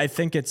I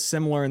think it's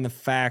similar in the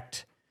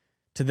fact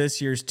to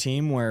this year's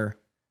team where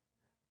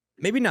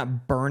maybe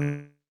not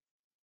burn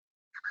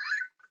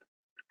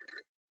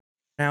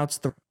out.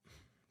 I'm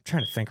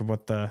trying to think of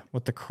what the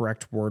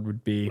correct word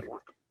would be.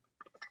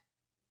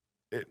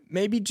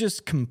 Maybe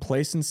just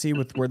complacency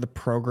with where the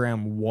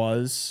program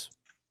was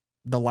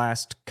the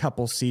last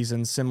couple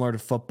seasons, similar to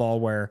football,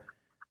 where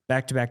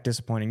back-to-back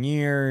disappointing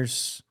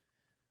years,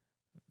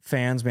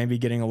 fans maybe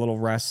getting a little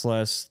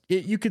restless.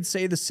 You could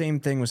say the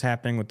same thing was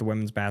happening with the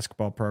women's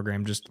basketball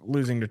program, just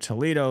losing to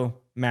Toledo,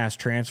 mass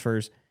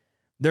transfers.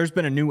 There's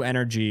been a new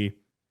energy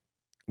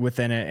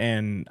within it,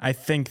 and I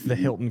think the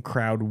Hilton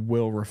crowd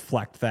will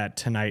reflect that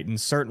tonight, and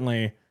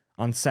certainly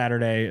on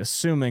Saturday,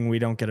 assuming we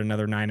don't get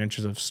another 9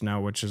 inches of snow,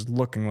 which is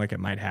looking like it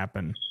might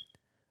happen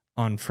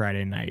on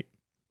Friday night.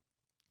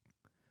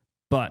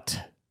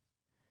 But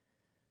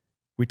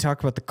we talk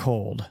about the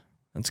cold.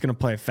 That's going to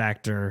play a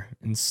factor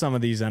in some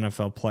of these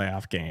NFL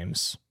playoff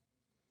games.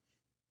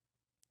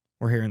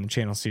 We're here in the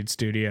Channel Seed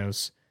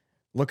Studios,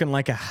 looking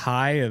like a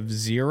high of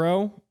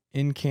 0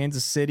 in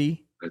Kansas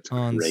City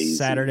on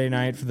Saturday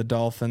night for the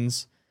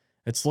Dolphins.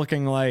 It's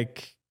looking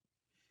like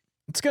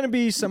it's going to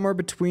be somewhere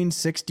between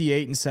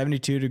 68 and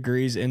 72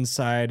 degrees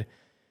inside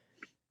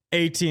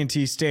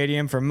AT&T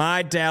Stadium for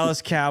my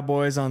Dallas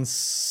Cowboys on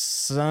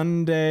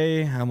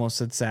Sunday. I almost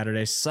said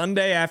Saturday.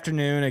 Sunday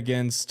afternoon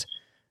against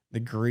the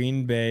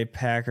Green Bay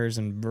Packers.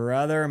 And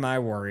brother, am I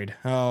worried.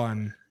 Oh,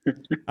 I'm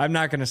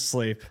not going to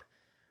sleep.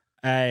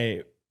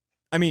 I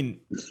mean,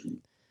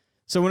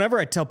 so whenever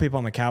I tell people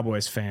I'm a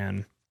Cowboys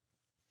fan,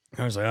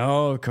 I was like,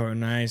 oh,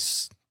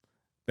 nice.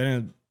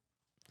 Been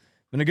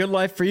a good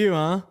life for you,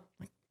 huh?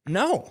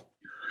 No.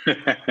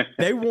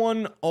 They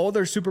won all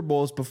their Super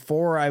Bowls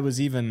before I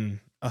was even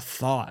a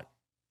thought.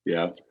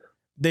 Yeah.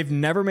 They've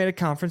never made a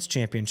conference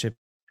championship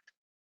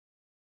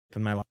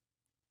in my life.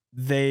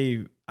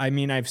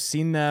 I've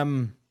seen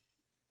them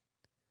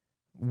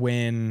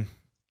win,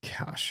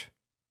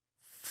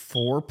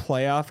 4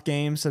 playoff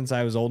games since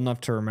I was old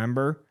enough to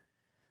remember.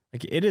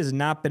 Like, it has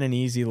not been an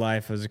easy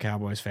life as a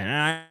Cowboys fan.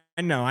 And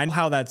I know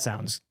how that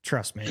sounds.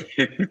 Trust me.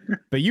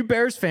 But you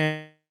Bears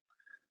fans,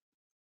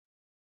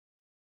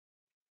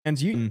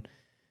 you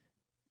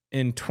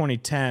in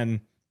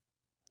 2010.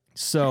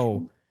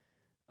 So,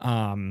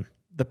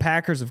 the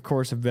Packers, of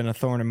course, have been a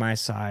thorn in my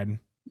side.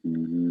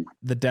 Mm-hmm.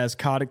 The Des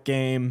Cottick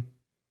game,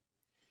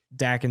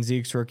 Dak and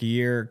Zeke's rookie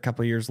year, a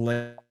couple of years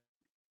later.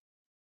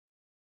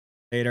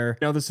 I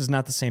know this is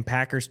not the same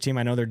Packers team.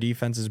 I know their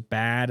defense is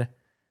bad.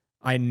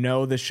 I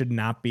know this should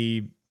not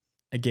be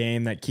a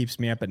game that keeps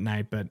me up at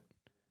night, but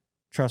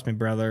trust me,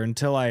 brother,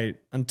 until I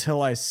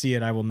see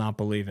it, I will not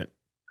believe it.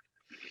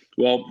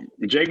 Well,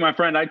 Jake, my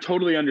friend, I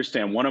totally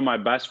understand. One of my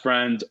best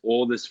friends,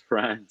 oldest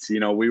friends,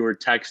 we were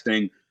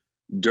texting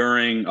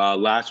during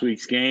last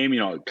week's game,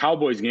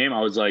 Cowboys game.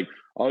 I was like,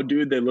 oh,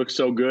 dude, they look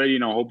so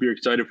good. Hope you're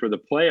excited for the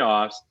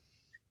playoffs.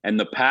 And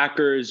the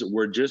Packers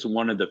were just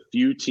one of the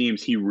few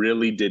teams he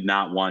really did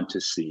not want to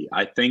see.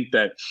 I think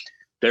that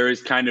there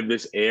is kind of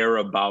this air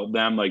about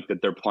them, like that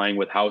they're playing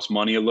with house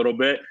money a little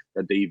bit,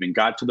 that they even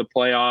got to the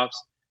playoffs.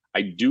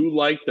 I do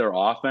like their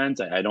offense.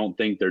 I don't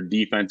think their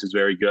defense is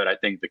very good. I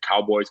think the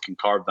Cowboys can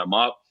carve them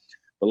up.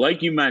 But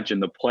like you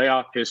mentioned, the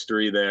playoff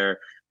history there,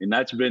 and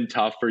that's been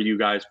tough for you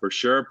guys for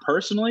sure.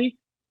 Personally,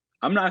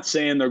 I'm not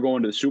saying they're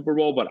going to the Super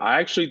Bowl, but I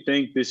actually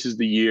think this is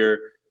the year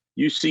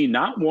you see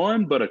not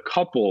one, but a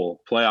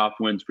couple playoff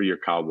wins for your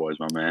Cowboys,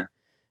 my man.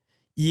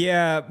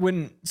 Yeah,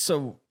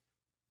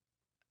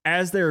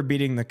 as they were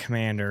beating the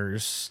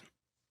Commanders,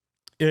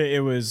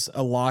 it was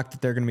a lock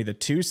that they're going to be the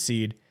 2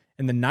 seed,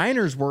 and the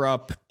Niners were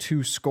up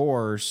 2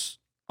 scores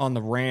on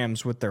the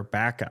Rams with their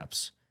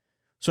backups.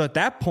 So at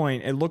that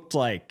point, it looked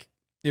like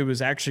it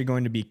was actually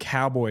going to be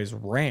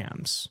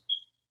Cowboys-Rams,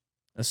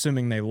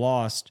 assuming they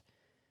lost.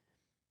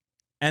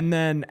 And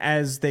then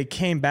as they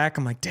came back,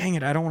 I'm like, dang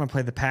it, I don't want to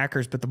play the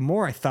Packers. But the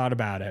more I thought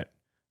about it,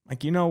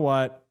 like, you know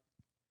what?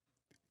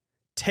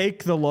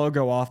 Take the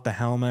logo off the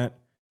helmet.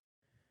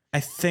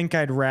 I think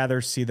I'd rather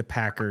see the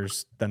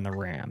Packers than the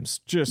Rams.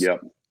 Just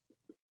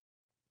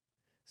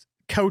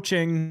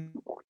coaching.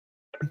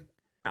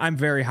 I'm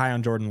very high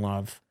on Jordan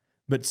Love,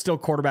 but still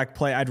quarterback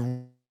play. I'd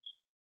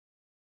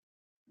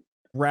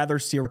rather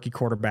see a rookie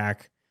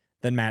quarterback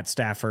than Matt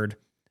Stafford.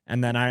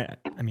 And then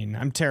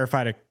I'm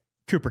terrified of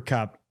Cooper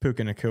Kupp,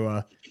 Puka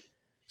Nacua.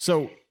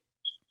 So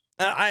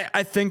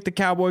I think the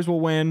Cowboys will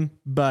win,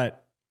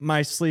 but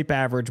my sleep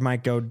average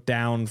might go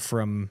down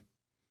from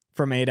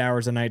 8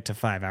 hours a night to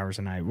 5 hours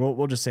a night.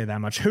 We'll just say that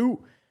much.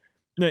 Who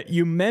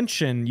you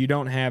mentioned you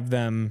don't have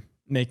them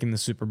making the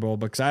Super Bowl,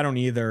 because I don't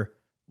either.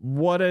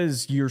 What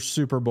is your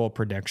Super Bowl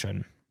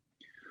prediction?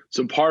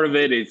 So part of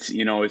it,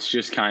 it's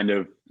just kind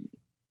of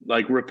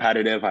like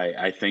repetitive.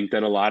 I think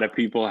that a lot of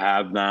people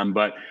have them,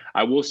 but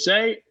I will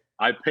say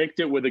I picked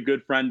it with a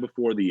good friend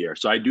before the year.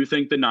 So I do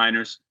think the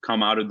Niners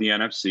come out of the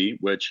NFC,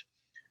 which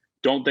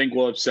don't think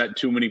will upset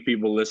too many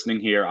people listening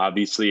here.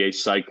 Obviously, a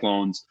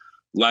Cyclones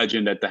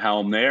legend at the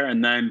helm there.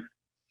 And then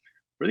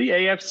for the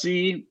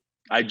AFC,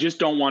 I just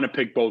don't want to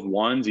pick both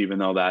ones, even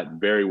though that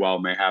very well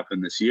may happen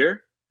this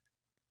year.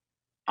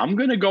 I'm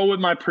going to go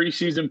with my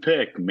preseason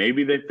pick.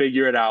 Maybe they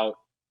figure it out.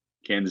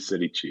 Kansas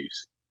City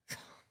Chiefs.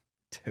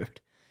 Dude,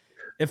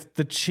 if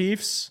the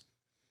Chiefs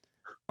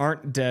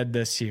aren't dead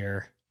this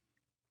year,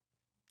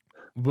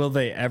 will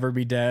they ever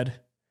be dead?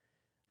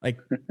 Like,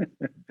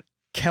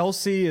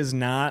 Kelsey is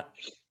not.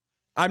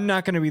 I'm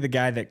not going to be the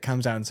guy that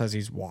comes out and says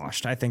he's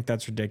washed. I think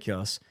that's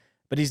ridiculous.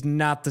 But he's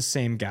not the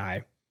same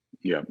guy.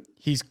 Yeah.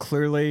 He's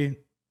clearly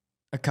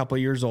a couple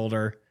years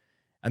older.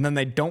 And then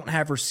they don't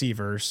have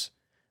receivers.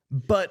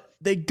 But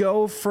they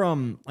go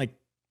from, like,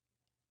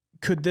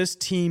 could this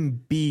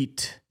team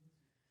beat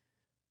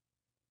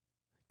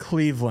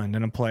Cleveland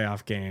in a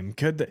playoff game?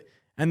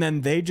 And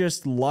then they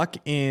just luck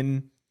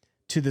in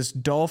to this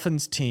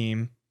Dolphins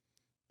team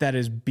that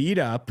is beat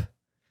up.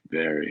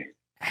 Very.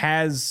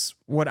 Has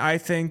what I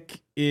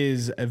think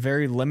is a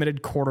very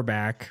limited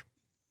quarterback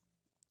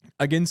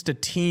against a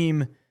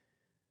team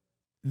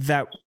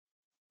that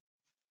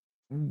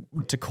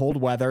to cold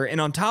weather.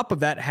 And on top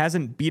of that,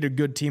 hasn't beat a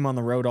good team on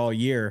the road all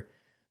year.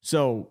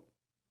 So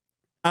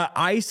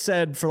I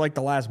said for like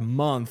the last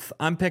month,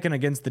 I'm picking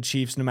against the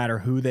Chiefs no matter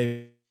who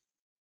they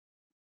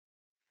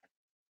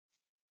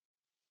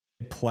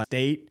play.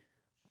 State.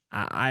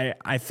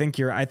 I think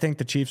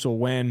the Chiefs will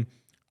win.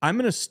 I'm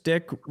going to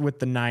stick with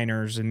the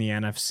Niners in the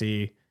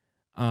NFC.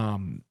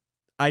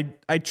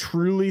 I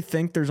truly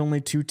think there's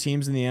only 2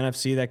 teams in the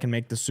NFC that can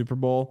make the Super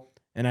Bowl,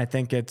 and I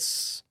think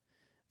it's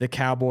the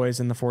Cowboys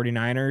and the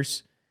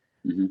 49ers.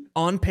 Mm-hmm.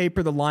 On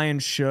paper, the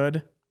Lions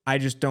should. I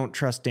just don't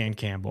trust Dan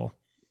Campbell.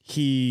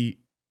 He's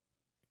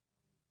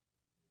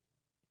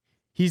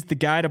the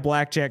guy to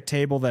blackjack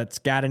table that's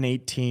got an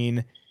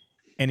 18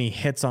 and he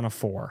hits on a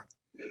 4.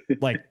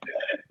 Like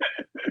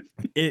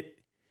it.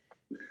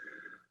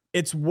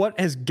 it's what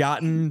has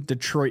gotten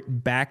Detroit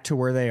back to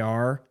where they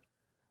are.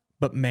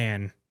 But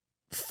man,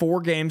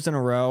 4 games in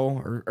a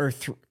row or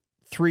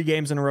 3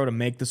 games in a row to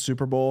make the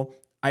Super Bowl,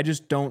 I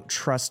just don't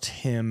trust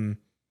him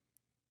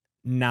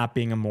not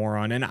being a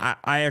moron. And I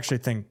actually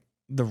think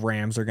the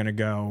Rams are going to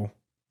go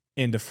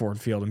into Ford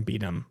Field and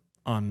beat them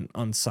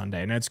on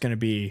Sunday. And that's going to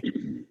be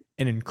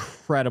an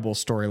incredible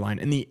storyline.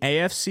 In the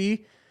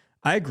AFC,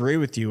 I agree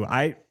with you.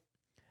 I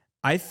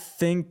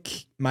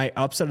think my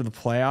upset of the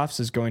playoffs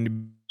is going to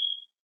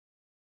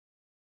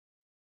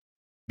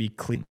be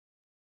Cleveland.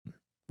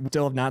 We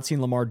still have not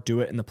seen Lamar do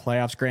it in the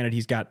playoffs. Granted,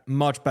 he's got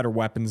much better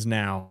weapons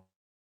now.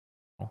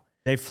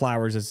 Dave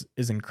Flowers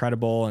is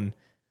incredible, and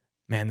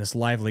man, this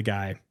Lively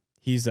guy,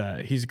 he's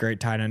a great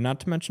tight end.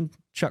 Not to mention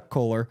Chuck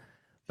Kohler,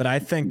 but I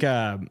think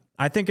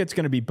it's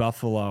going to be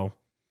Buffalo.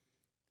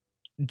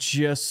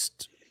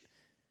 Just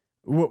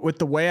with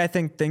the way I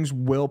think things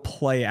will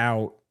play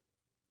out,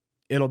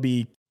 it'll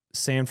be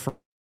San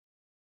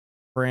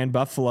Fran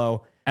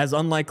Buffalo. As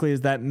unlikely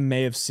as that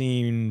may have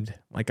seemed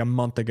like a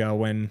month ago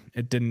when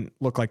it didn't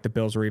look like the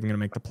Bills were even going to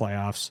make the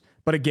playoffs.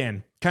 But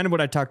again, kind of what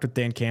I talked with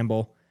Dan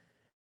Campbell.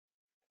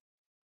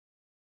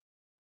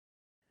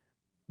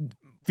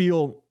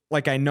 Feel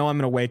like I know I'm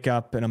going to wake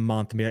up in a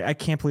month and be like, I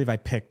can't believe I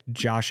picked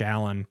Josh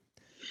Allen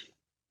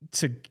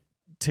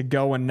to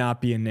go and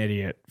not be an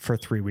idiot for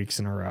 3 weeks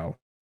in a row.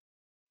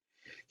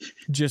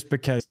 Just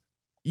because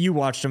you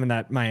watched him in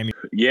that Miami.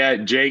 Yeah,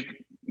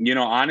 Jake,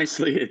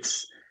 honestly,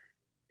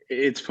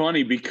 it's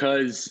funny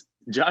because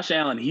Josh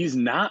Allen, he's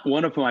not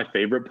one of my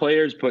favorite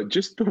players, but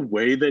just the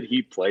way that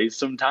he plays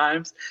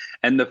sometimes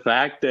and the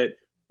fact that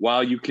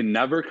while you can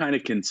never kind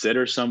of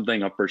consider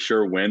something a for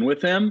sure win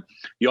with him,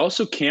 you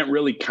also can't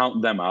really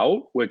count them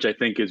out, which I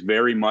think is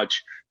very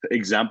much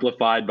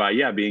exemplified by,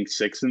 being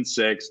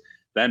 6-6,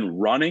 then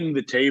running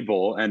the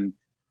table. And,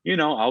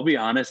 I'll be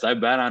honest, I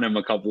bet on him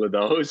a couple of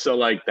those. So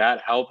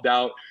that helped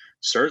out.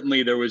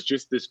 Certainly there was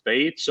just this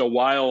faith. So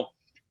while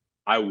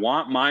I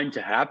want mine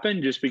to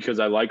happen just because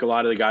I like a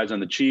lot of the guys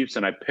on the Chiefs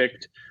and I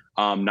picked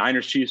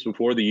Niners Chiefs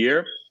before the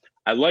year,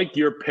 I like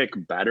your pick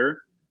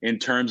better in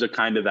terms of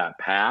kind of that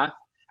path.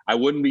 I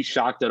wouldn't be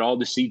shocked at all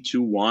to see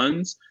 2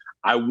 1s.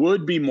 I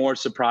would be more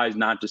surprised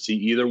not to see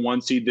either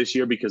 1 seed this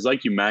year because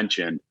like you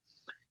mentioned,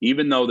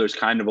 even though there's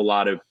kind of a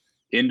lot of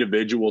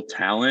individual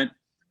talent,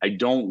 I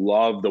don't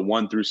love the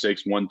 1 through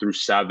 6, 1 through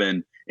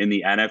 7 in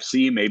the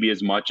NFC, maybe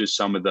as much as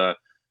some of the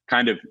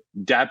kind of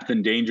depth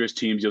and dangerous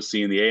teams you'll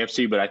see in the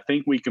AFC. But I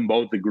think we can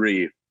both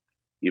agree,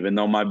 even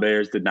though my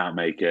Bears did not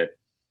make it,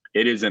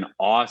 it is an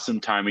awesome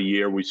time of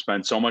year. We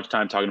spent so much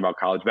time talking about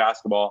college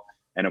basketball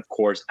and, of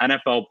course,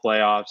 NFL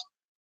playoffs.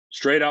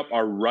 Straight up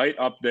are right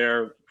up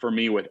there for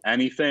me with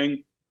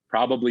anything,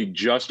 probably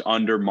just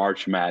under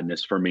March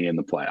Madness for me in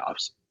the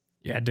playoffs.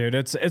 Yeah, dude,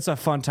 it's a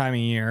fun time of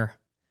year.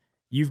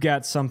 You've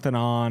got something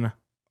on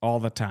all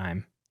the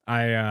time.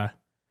 I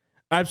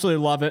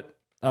absolutely love it.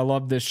 I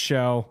love this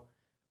show.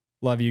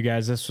 Love you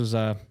guys. It was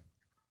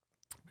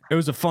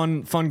a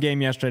fun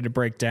game yesterday to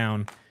break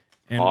down.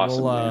 And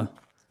awesome,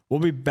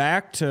 we'll be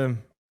back to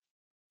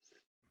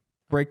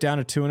break down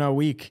a 2-0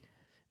 week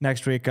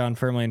next week on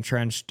Firmly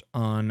Entrenched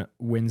on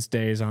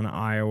Wednesdays on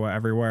Iowa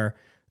Everywhere.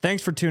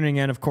 Thanks for tuning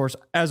in. Of course,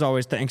 as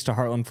always, thanks to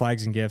Heartland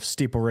Flags and Gifts,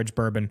 Steeple Ridge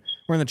Bourbon.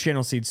 We're in the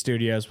Channel Seed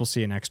Studios. We'll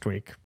see you next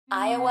week.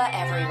 Iowa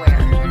Everywhere.